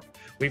putting down.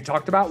 We've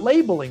talked about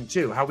labeling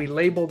too, how we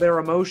label their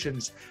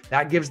emotions.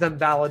 That gives them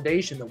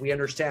validation that we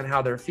understand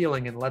how they're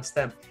feeling and lets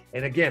them,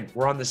 and again,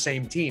 we're on the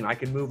same team. I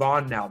can move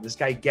on now. This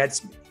guy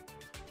gets me,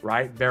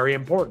 right? Very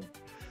important.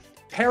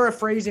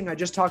 Paraphrasing, I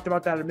just talked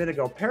about that a minute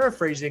ago.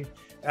 Paraphrasing,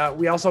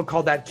 we also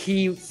call that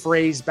key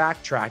phrase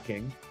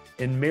backtracking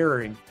in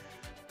mirroring.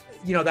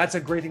 That's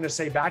a great thing to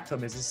say back to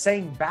them, is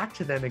saying back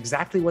to them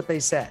exactly what they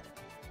said,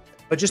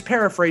 but just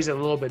paraphrase it a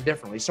little bit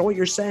differently. So what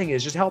you're saying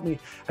is, just help me.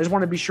 I just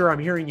want to be sure I'm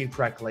hearing you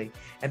correctly.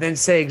 And then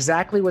say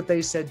exactly what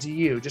they said to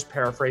you, just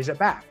paraphrase it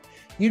back.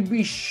 You'd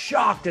be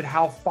shocked at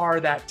how far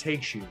that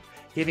takes you,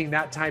 giving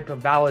that type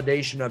of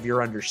validation of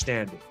your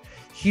understanding.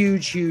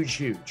 Huge, huge,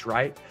 huge,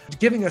 right?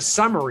 Giving a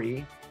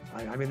summary,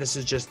 I mean, this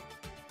is just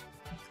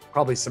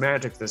probably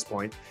semantic at this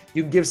point.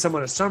 You can give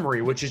someone a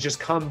summary, which is just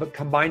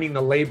combining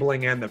the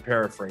labeling and the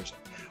paraphrasing,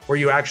 where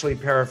you actually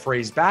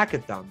paraphrase back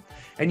at them.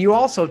 And you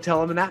also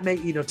tell them, and that may,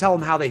 tell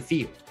them how they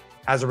feel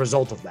as a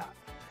result of that.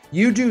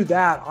 You do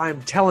that,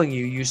 I'm telling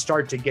you, you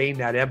start to gain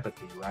that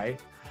empathy, right?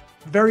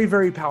 Very,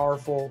 very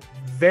powerful,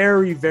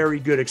 very, very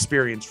good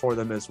experience for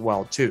them as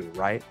well, too,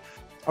 right?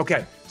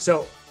 Okay,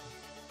 so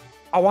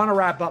I want to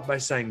wrap up by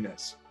saying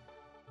this.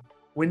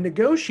 When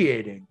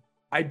negotiating,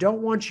 I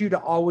don't want you to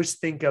always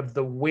think of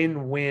the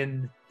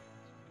win-win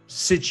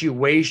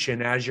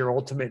situation as your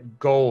ultimate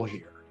goal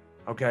here,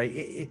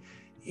 okay?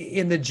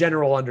 In the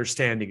general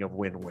understanding of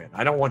win-win.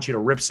 I don't want you to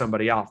rip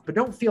somebody off, but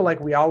don't feel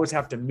like we always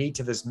have to meet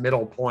to this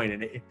middle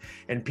point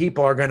and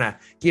people are going to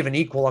give an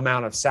equal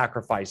amount of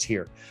sacrifice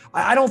here.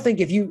 I don't think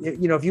if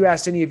you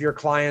asked any of your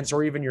clients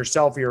or even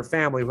yourself or your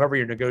family, whoever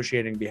you're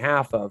negotiating on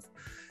behalf of,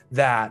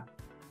 that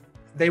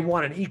they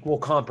want an equal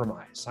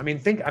compromise.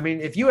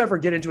 If you ever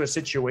get into a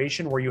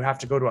situation where you have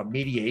to go to a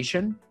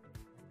mediation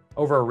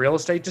over a real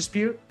estate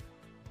dispute,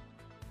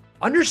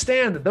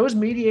 understand that those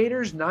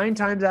mediators 9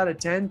 times out of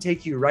 10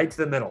 take you right to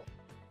the middle.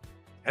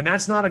 And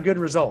that's not a good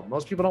result.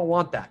 Most people don't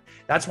want that.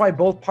 That's why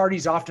both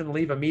parties often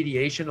leave a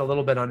mediation a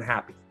little bit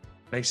unhappy.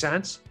 Make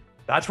sense?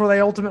 That's where they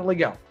ultimately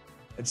go.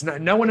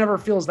 No one ever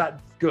feels that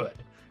good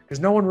because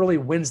no one really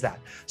wins that.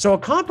 So a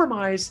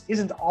compromise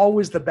isn't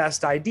always the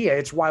best idea.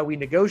 It's why we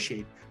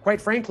negotiate. Quite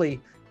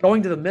frankly,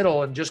 going to the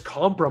middle and just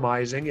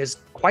compromising is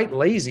quite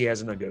lazy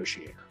as a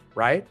negotiator,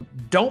 right?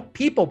 Don't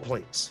people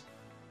please.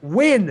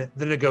 Win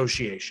the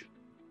negotiation.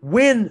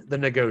 Win the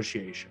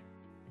negotiation.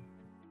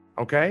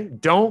 Okay?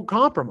 Don't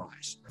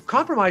compromise.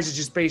 Compromise is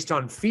just based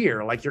on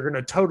fear, like you're going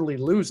to totally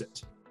lose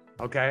it.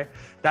 Okay.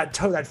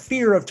 That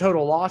fear of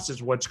total loss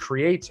is what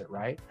creates it,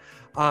 right?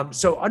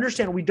 So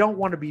understand we don't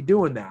want to be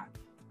doing that.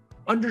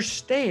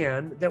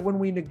 Understand that when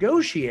we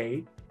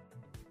negotiate,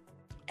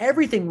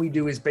 everything we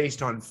do is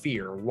based on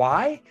fear.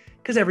 Why?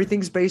 Because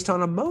everything's based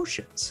on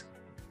emotions.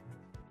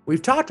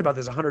 We've talked about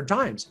this 100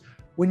 times.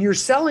 When you're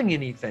selling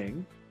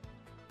anything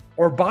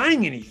or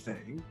buying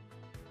anything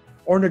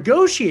or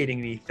negotiating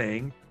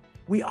anything,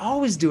 we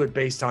always do it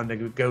based on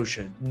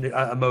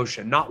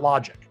emotion, not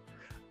logic.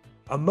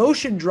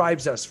 Emotion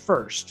drives us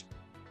first,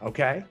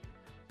 okay?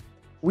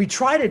 We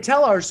try to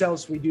tell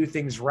ourselves we do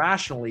things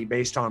rationally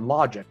based on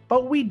logic,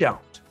 but we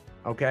don't,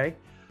 okay?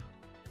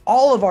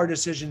 All of our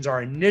decisions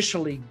are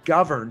initially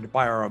governed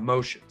by our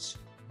emotions,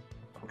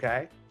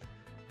 okay?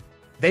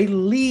 They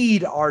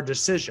lead our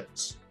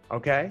decisions,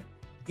 okay?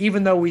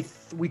 Even though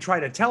we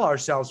try to tell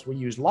ourselves we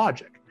use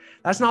logic.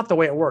 That's not the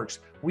way it works.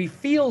 We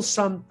feel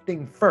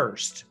something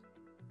first,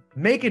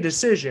 make a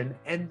decision,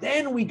 and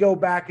then we go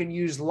back and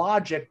use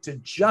logic to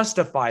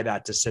justify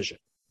that decision.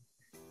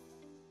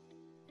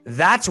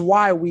 That's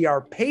why we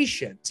are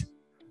patient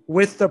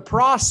with the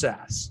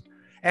process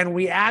and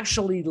we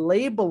actually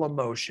label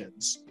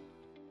emotions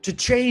to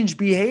change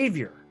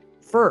behavior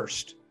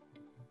first.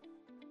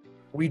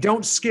 We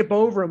don't skip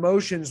over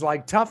emotions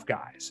like tough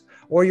guys,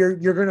 or you're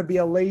going to be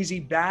a lazy,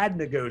 bad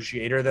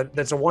negotiator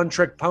that's a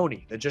one-trick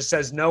pony that just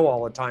says no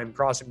all the time,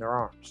 crossing their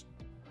arms,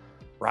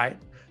 right?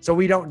 So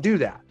we don't do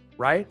that,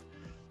 right?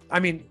 I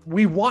mean, I'll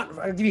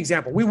give you an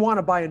example. We want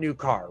to buy a new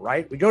car,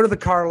 right? We go to the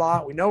car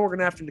lot. We know we're going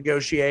to have to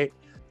negotiate.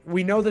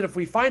 We know that if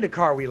we find a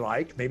car we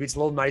like, maybe it's a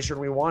little nicer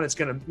than we want, it's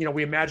going to,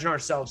 we imagine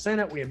ourselves in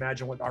it. We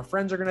imagine what our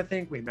friends are going to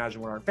think. We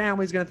imagine what our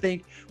family's going to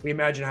think. We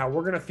imagine how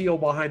we're going to feel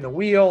behind the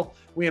wheel.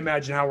 We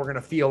imagine how we're going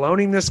to feel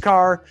owning this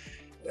car.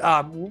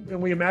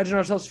 And we imagine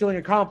ourselves feeling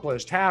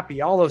accomplished,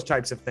 happy, all those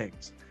types of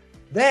things.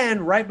 Then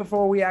right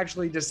before we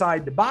actually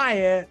decide to buy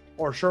it,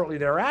 or shortly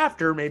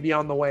thereafter, maybe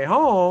on the way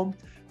home,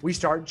 we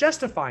start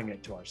justifying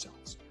it to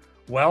ourselves.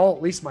 Well,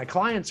 at least my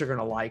clients are going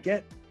to like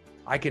it.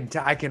 I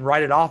can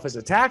write it off as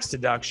a tax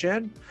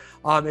deduction.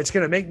 It's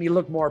going to make me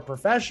look more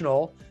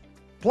professional.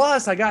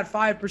 Plus, I got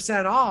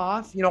 5%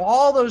 off.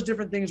 All those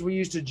different things we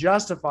use to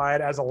justify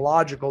it as a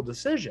logical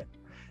decision.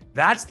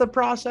 That's the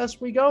process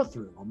we go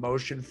through.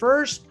 Emotion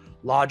first,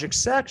 logic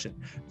second.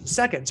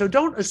 So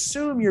don't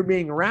assume you're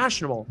being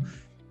rational.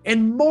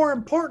 And more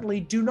importantly,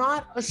 do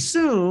not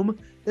assume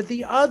that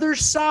the other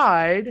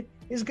side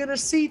is going to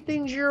see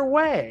things your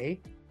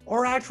way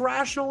or act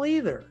rational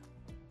either.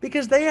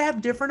 Because they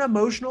have different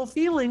emotional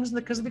feelings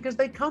because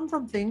they come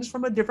from things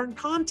from a different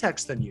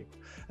context than you,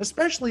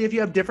 especially if you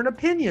have different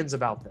opinions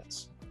about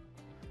this.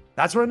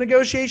 That's what a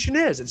negotiation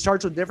is. It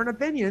starts with different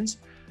opinions.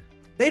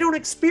 They don't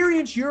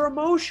experience your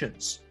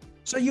emotions.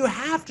 So you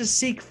have to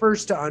seek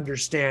first to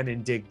understand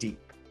and dig deep,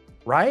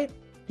 right?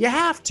 You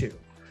have to.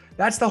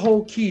 That's the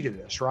whole key to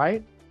this,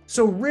 right?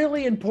 So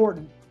really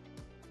important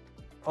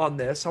on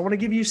this, I want to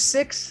give you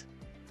 6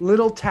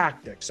 little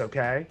tactics,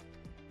 okay?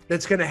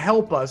 That's going to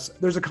help us.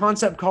 There's a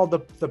concept called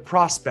the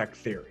prospect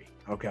theory,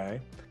 okay?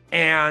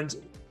 And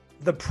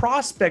the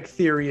prospect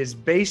theory is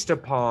based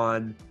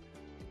upon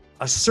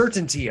a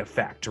certainty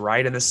effect,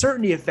 right? And the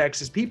certainty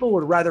effects is people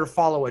would rather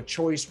follow a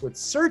choice with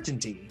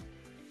certainty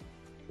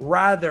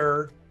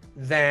rather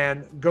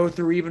than go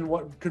through even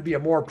what could be a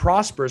more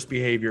prosperous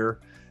behavior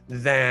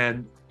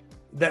than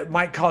that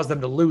might cause them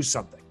to lose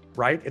something,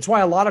 right? It's why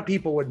a lot of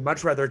people would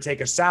much rather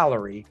take a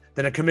salary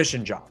than a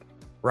commission job,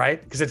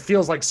 right? Because it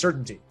feels like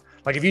certainty.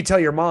 Like if you tell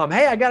your mom,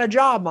 hey, I got a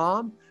job,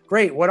 mom.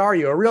 Great. What are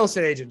you? A real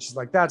estate agent. She's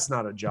like, that's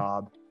not a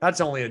job.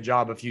 That's only a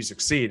job if you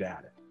succeed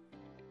at it.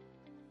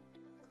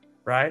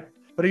 Right?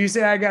 But if you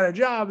say, I got a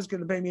job, it's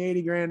going to pay me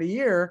 80 grand a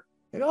year.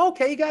 They go,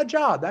 okay, you got a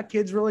job. That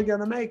kid's really going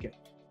to make it.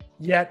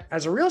 Yet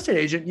as a real estate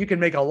agent, you can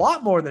make a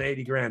lot more than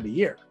 80 grand a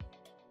year.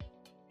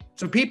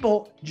 So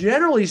people,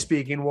 generally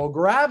speaking, will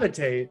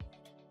gravitate.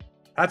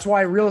 That's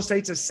why real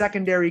estate's a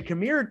secondary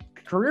career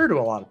to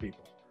a lot of people.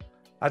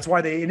 That's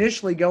why they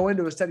initially go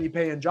into a steady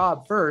paying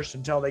job first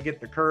until they get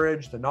the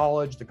courage, the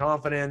knowledge, the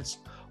confidence,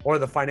 or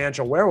the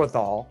financial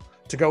wherewithal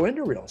to go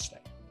into real estate.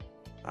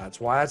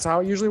 That's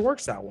how it usually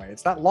works that way.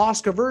 It's that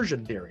loss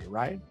aversion theory,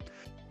 right?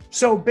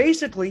 So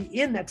basically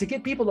in that, to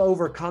get people to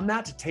overcome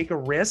that, to take a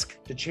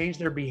risk, to change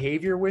their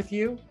behavior with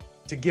you,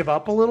 to give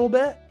up a little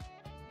bit,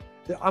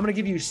 I'm going to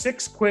give you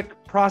 6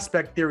 quick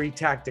prospect theory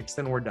tactics,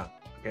 then we're done.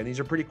 Okay, these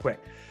are pretty quick.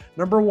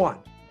 Number 1,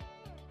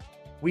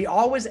 we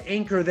always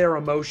anchor their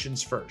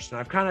emotions first. And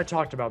I've kind of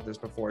talked about this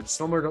before. It's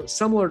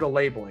similar to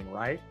labeling,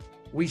 right?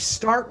 We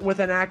start with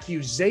an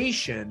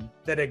accusation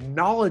that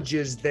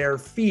acknowledges their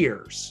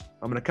fears.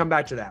 I'm going to come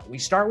back to that. We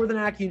start with an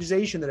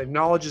accusation that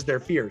acknowledges their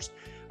fears.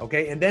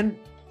 Okay. And then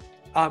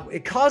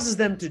it causes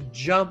them to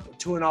jump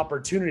to an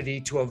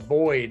opportunity to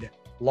avoid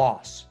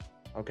loss.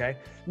 Okay.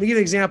 Let me give you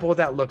an example of what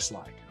that looks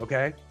like.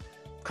 Okay.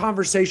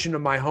 Conversation to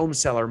my home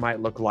seller might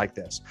look like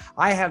this.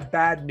 I have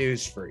bad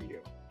news for you.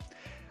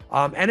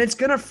 And it's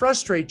going to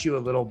frustrate you a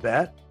little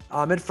bit.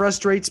 It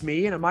frustrates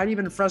me, and it might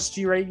even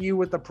frustrate you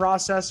with the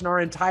process in our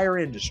entire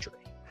industry.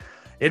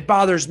 It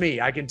bothers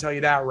me. I can tell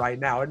you that right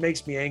now. It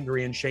makes me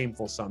angry and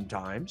shameful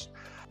sometimes.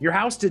 Your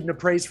house didn't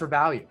appraise for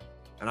value,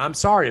 and I'm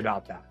sorry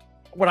about that.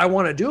 What I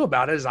want to do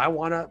about it is I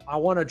want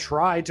to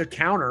try to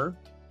counter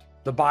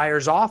the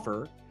buyer's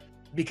offer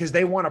because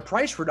they want a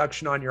price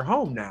reduction on your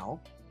home now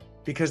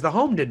because the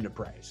home didn't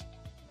appraise.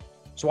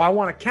 So I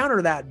want to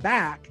counter that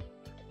back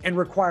and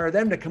require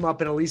them to come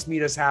up and at least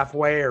meet us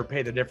halfway or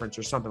pay the difference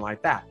or something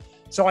like that.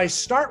 So I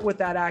start with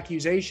that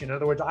accusation. In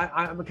other words,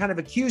 I'm kind of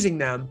accusing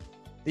them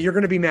that you're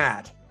going to be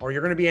mad or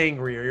you're going to be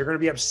angry or you're going to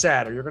be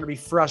upset or you're going to be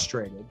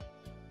frustrated.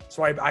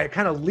 So I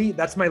kind of lead,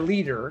 that's my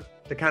leader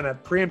to kind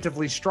of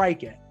preemptively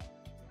strike it.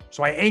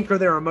 So I anchor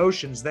their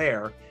emotions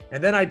there.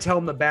 And then I tell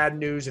them the bad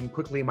news and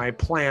quickly my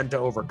plan to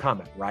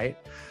overcome it, right?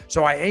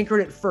 So I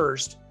anchored it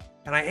first,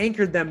 and I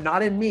anchored them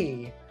not in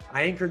me.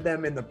 I anchored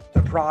them in the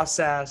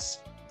process,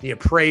 the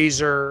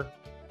appraiser,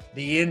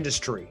 the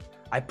industry.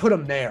 I put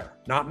them there,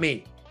 not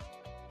me.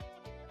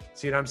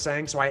 See what I'm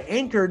saying? So I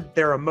anchored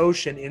their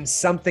emotion in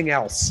something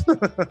else,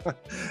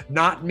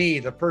 not me,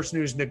 the person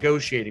who's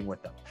negotiating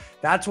with them.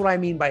 That's what I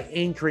mean by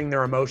anchoring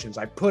their emotions.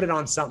 I put it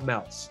on something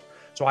else.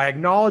 So I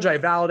acknowledge, I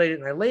validate it,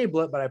 and I label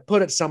it, but I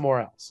put it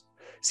somewhere else.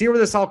 See where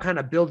this all kind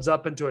of builds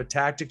up into a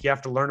tactic? You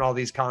have to learn all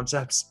these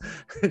concepts.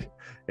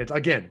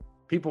 Again,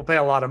 people pay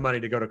a lot of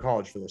money to go to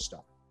college for this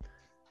stuff,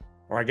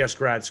 or I guess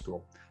grad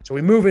school. So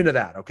we move into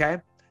that, okay?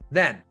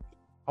 Then,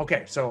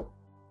 okay, so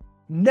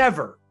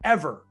never,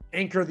 ever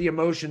anchor the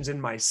emotions in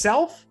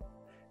myself,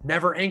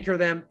 never anchor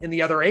them in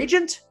the other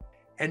agent,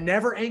 and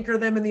never anchor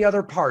them in the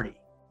other party.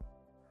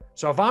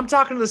 So if I'm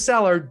talking to the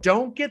seller,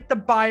 don't get the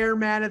buyer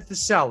mad at the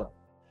seller.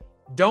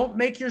 Don't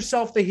make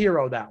yourself the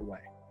hero that way.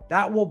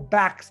 That will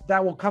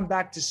come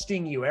back to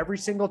sting you every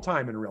single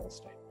time in real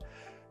estate.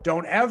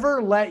 Don't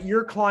ever let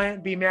your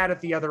client be mad at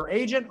the other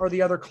agent or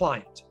the other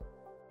client,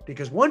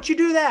 because once you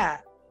do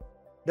that,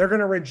 they're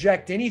going to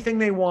reject anything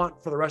they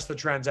want for the rest of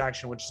the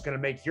transaction, which is going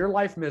to make your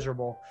life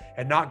miserable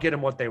and not get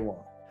them what they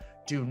want.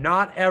 Do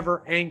not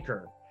ever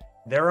anchor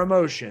their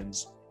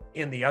emotions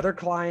in the other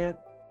client,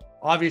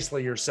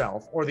 obviously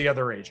yourself, or the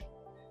other agent,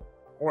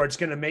 or it's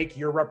going to make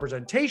your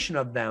representation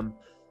of them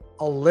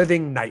a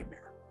living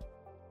nightmare.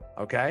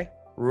 Okay?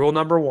 Rule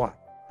number one.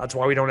 That's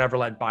why we don't ever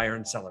let buyer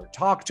and seller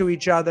talk to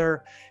each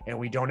other, and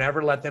we don't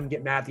ever let them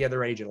get mad at the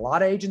other agent. A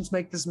lot of agents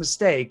make this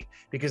mistake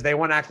because they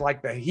want to act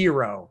like the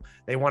hero.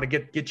 They want to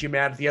get you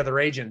mad at the other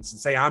agents and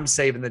say, I'm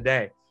saving the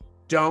day.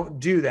 Don't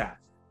do that,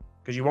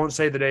 because you won't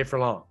save the day for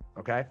long.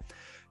 Okay?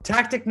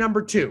 Tactic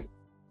number two,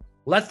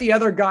 let the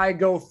other guy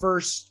go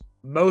first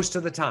most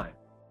of the time.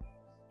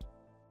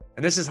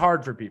 And this is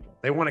hard for people.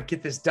 They want to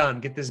get this done,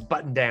 get this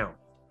button down.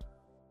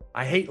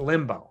 I hate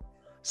limbo.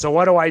 So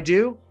what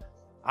do?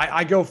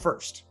 I go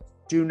first.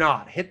 Do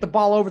not hit the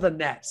ball over the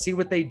net. See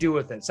what they do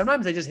with it.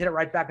 Sometimes they just hit it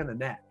right back in the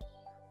net.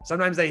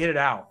 Sometimes they hit it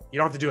out. You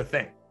don't have to do a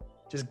thing.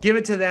 Just give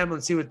it to them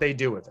and see what they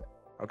do with it.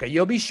 Okay.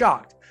 You'll be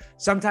shocked.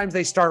 Sometimes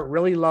they start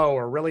really low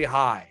or really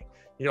high.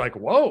 You're like,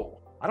 whoa,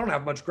 I don't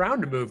have much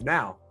ground to move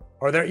now.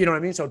 Or they're, you know what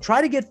I mean? So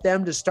try to get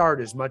them to start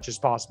as much as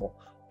possible.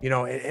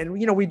 And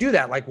we do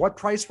that. Like, what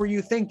price were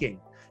you thinking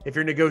if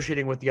you're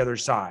negotiating with the other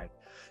side?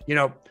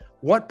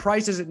 What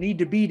price does it need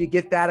to be to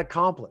get that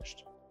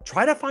accomplished?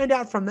 Try to find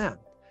out from them.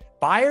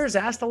 Buyers,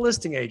 ask the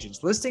listing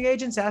agents. Listing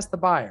agents, ask the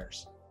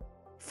buyers.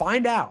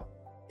 Find out.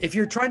 If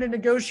you're trying to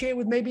negotiate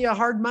with maybe a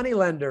hard money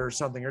lender or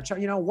something, or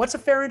what's a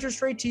fair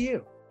interest rate to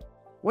you?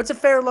 What's a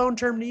fair loan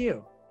term to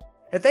you?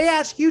 If they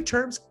ask you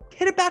terms,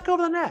 hit it back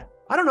over the net.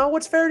 I don't know.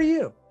 What's fair to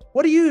you?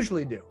 What do you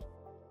usually do?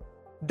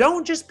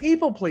 Don't just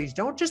people please.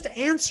 Don't just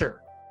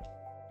answer.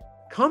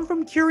 Come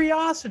from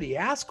curiosity.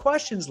 Ask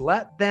questions.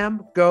 Let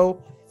them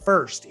go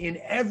first in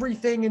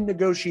everything in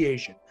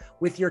negotiation,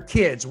 with your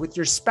kids, with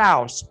your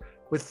spouse,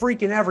 with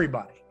freaking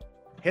everybody.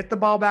 Hit the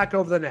ball back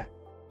over the net.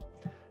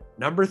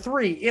 Number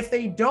three, if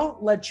they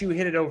don't let you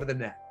hit it over the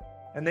net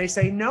and they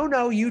say,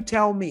 no, you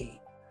tell me.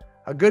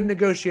 A good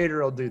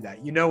negotiator will do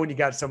that. When you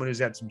got someone who's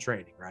had some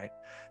training, right?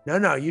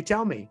 No, you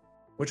tell me,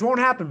 which won't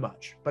happen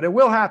much, but it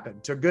will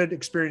happen to good,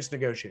 experienced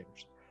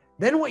negotiators.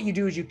 Then what you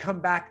do is you come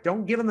back.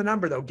 Don't give them the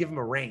number though. Give them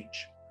a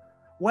range.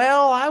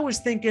 Well, I was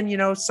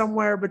thinking,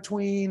 somewhere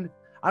between,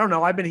 I don't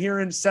know, I've been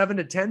hearing 7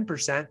 to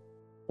 10%.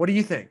 What do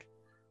you think?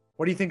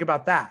 What do you think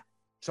about that?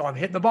 So I'm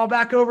hitting the ball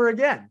back over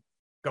again.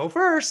 Go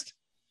first.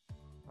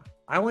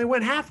 I only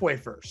went halfway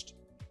first,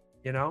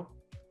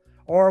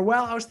 Or,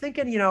 well, I was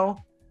thinking,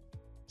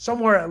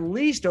 somewhere at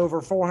least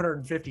over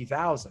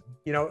 450,000,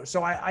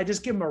 so I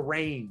just give them a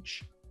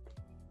range.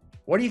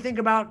 What do you think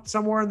about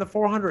somewhere in the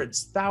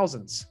 400s,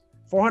 thousands,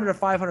 400 to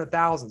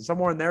 500,000,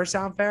 somewhere in there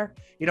sound fair?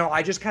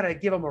 I just kind of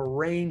give them a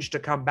range to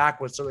come back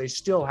with, so they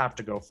still have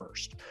to go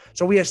first.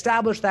 So we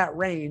establish that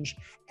range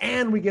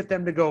and we get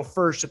them to go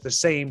first at the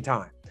same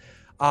time.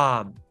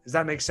 Does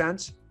that make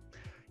sense?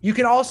 You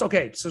can also,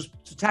 so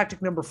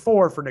tactic number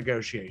 4 for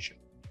negotiation,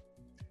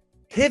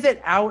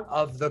 pivot out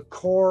of the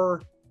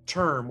core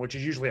term, which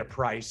is usually a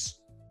price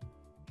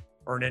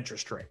or an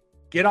interest rate.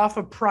 Get off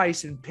of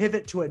price and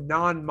pivot to a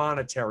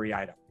non-monetary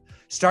item.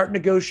 Start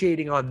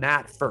negotiating on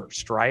that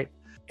first, right?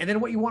 And then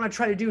what you want to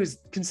try to do is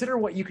consider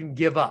what you can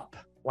give up.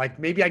 Like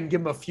maybe I can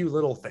give them a few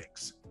little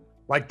things,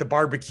 like the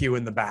barbecue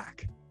in the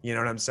back. You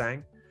know what I'm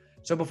saying?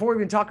 So before we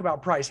even talk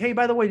about price, hey,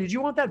 by the way, did you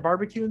want that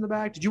barbecue in the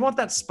back? Did you want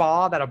that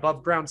spa, that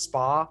above ground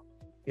spa?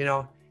 You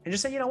know, and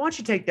just say, why don't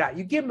you take that?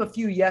 You give them a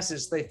few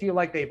yeses. So they feel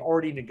like they've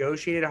already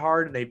negotiated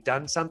hard and they've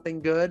done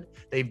something good.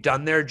 They've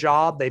done their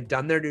job. They've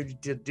done their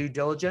due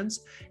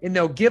diligence, and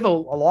they'll give a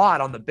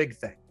lot on the big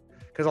thing.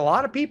 Because a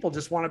lot of people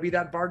just want to be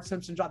that Bart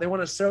Simpson job. They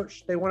want to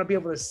search. They want to be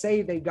able to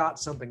say they got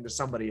something to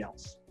somebody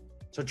else.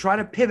 So try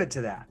to pivot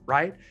to that,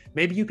 right?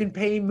 Maybe you can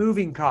pay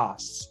moving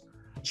costs,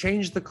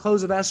 change the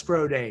close of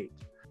escrow date,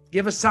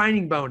 give a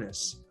signing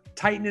bonus,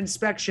 tighten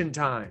inspection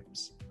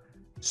times.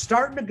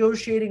 Start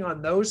negotiating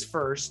on those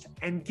first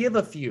and give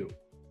a few.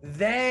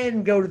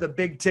 Then go to the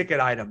big ticket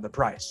item, the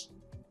price.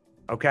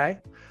 Okay?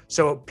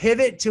 So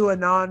pivot to a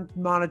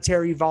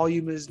non-monetary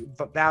value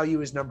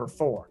is number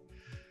 4.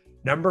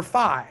 Number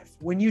 5,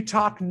 when you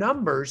talk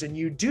numbers and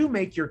you do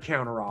make your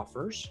counter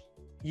offers,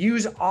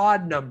 use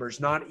odd numbers,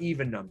 not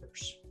even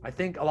numbers. I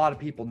think a lot of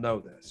people know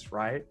this,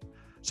 right?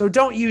 So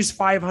don't use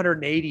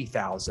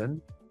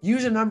 580,000.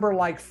 Use a number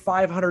like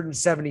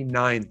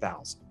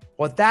 579,000.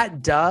 What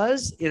that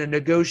does in a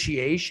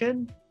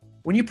negotiation,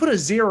 when you put a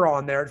 0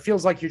 on there, it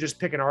feels like you're just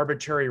picking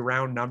arbitrary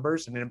round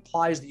numbers, and it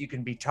implies that you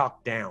can be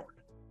talked down.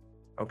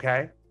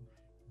 Okay?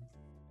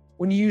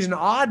 When you use an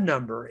odd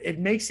number, it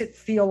makes it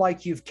feel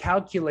like you've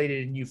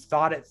calculated and you've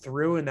thought it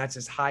through, and that's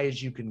as high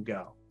as you can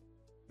go.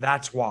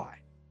 That's why.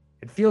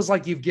 It feels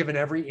like you've given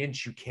every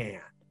inch you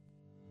can.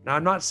 Now,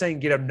 I'm not saying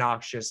get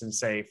obnoxious and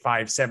say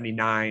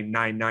 579,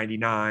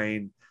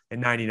 999,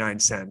 and 99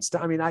 cents.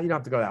 I mean, you don't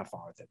have to go that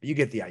far with it, but you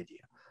get the idea.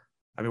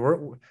 I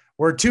mean,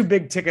 we're too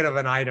big ticket of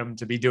an item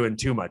to be doing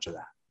too much of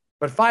that.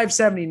 But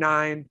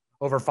 579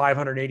 over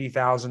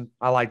 580,000,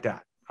 I like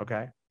that.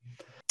 Okay.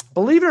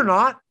 Believe it or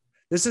not,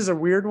 this is a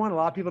weird one. A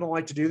lot of people don't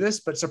like to do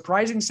this, but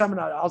surprising someone,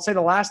 I'll say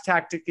the last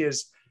tactic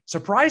is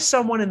surprise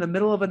someone in the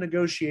middle of a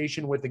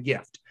negotiation with a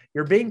gift.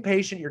 You're being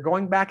patient. You're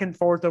going back and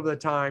forth over the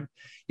time,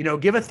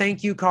 give a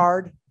thank you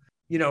card,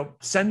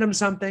 send them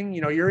something,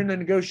 you're in the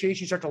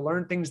negotiation, you start to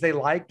learn things they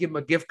like, give them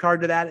a gift card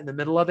to that in the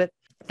middle of it.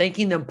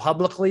 Thanking them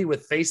publicly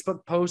with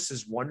Facebook posts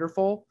is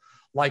wonderful.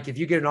 Like if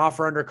you get an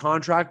offer under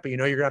contract, but you're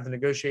going to have to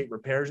negotiate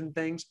repairs and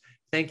things,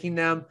 thanking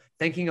them,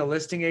 thanking a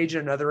listing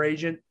agent, another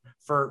agent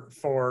for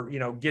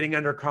getting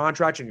under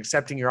contract and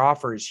accepting your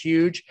offer is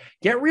huge.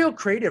 Get real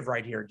creative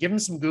right here. Give them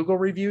some Google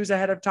reviews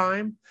ahead of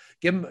time.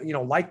 Give them,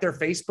 like their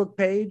Facebook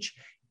page.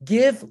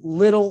 Give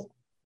little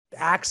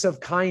acts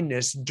of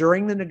kindness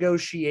during the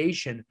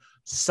negotiation,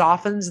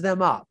 softens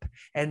them up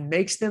and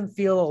makes them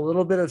feel a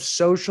little bit of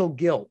social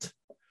guilt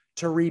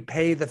to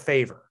repay the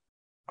favor.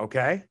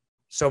 Okay.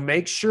 So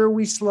make sure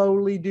we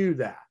slowly do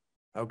that.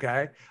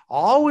 Okay.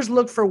 Always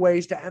look for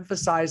ways to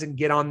emphasize and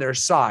get on their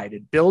side.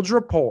 It builds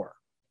rapport.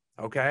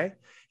 Okay.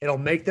 It'll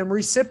make them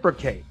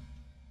reciprocate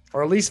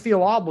or at least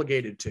feel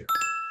obligated to.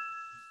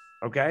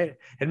 Okay.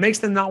 It makes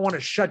them not want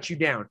to shut you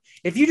down.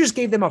 If you just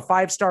gave them a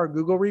 5-star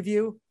Google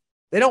review,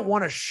 they don't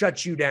want to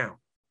shut you down.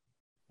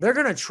 They're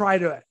going to try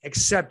to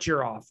accept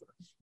your offer.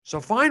 So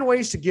find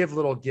ways to give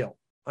little guilt.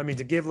 Guilt.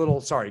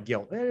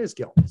 It is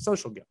guilt,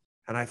 social guilt.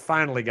 And I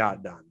finally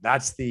got done.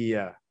 That's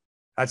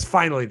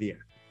finally the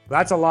end.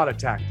 That's a lot of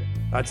tactic.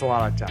 So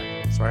I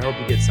hope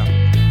you get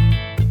something.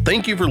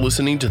 Thank you for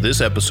listening to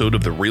this episode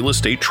of the Real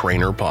Estate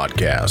Trainer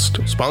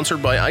Podcast,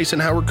 sponsored by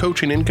Eisenhower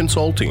Coaching and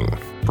Consulting.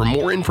 For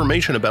more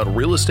information about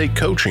real estate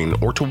coaching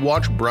or to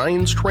watch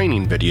Brian's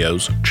training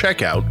videos,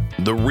 check out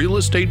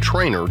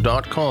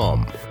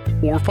therealestatetrainer.com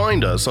or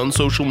find us on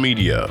social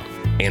media.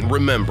 And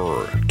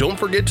remember, don't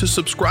forget to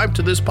subscribe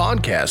to this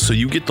podcast so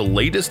you get the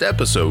latest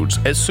episodes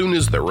as soon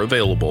as they're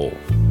available.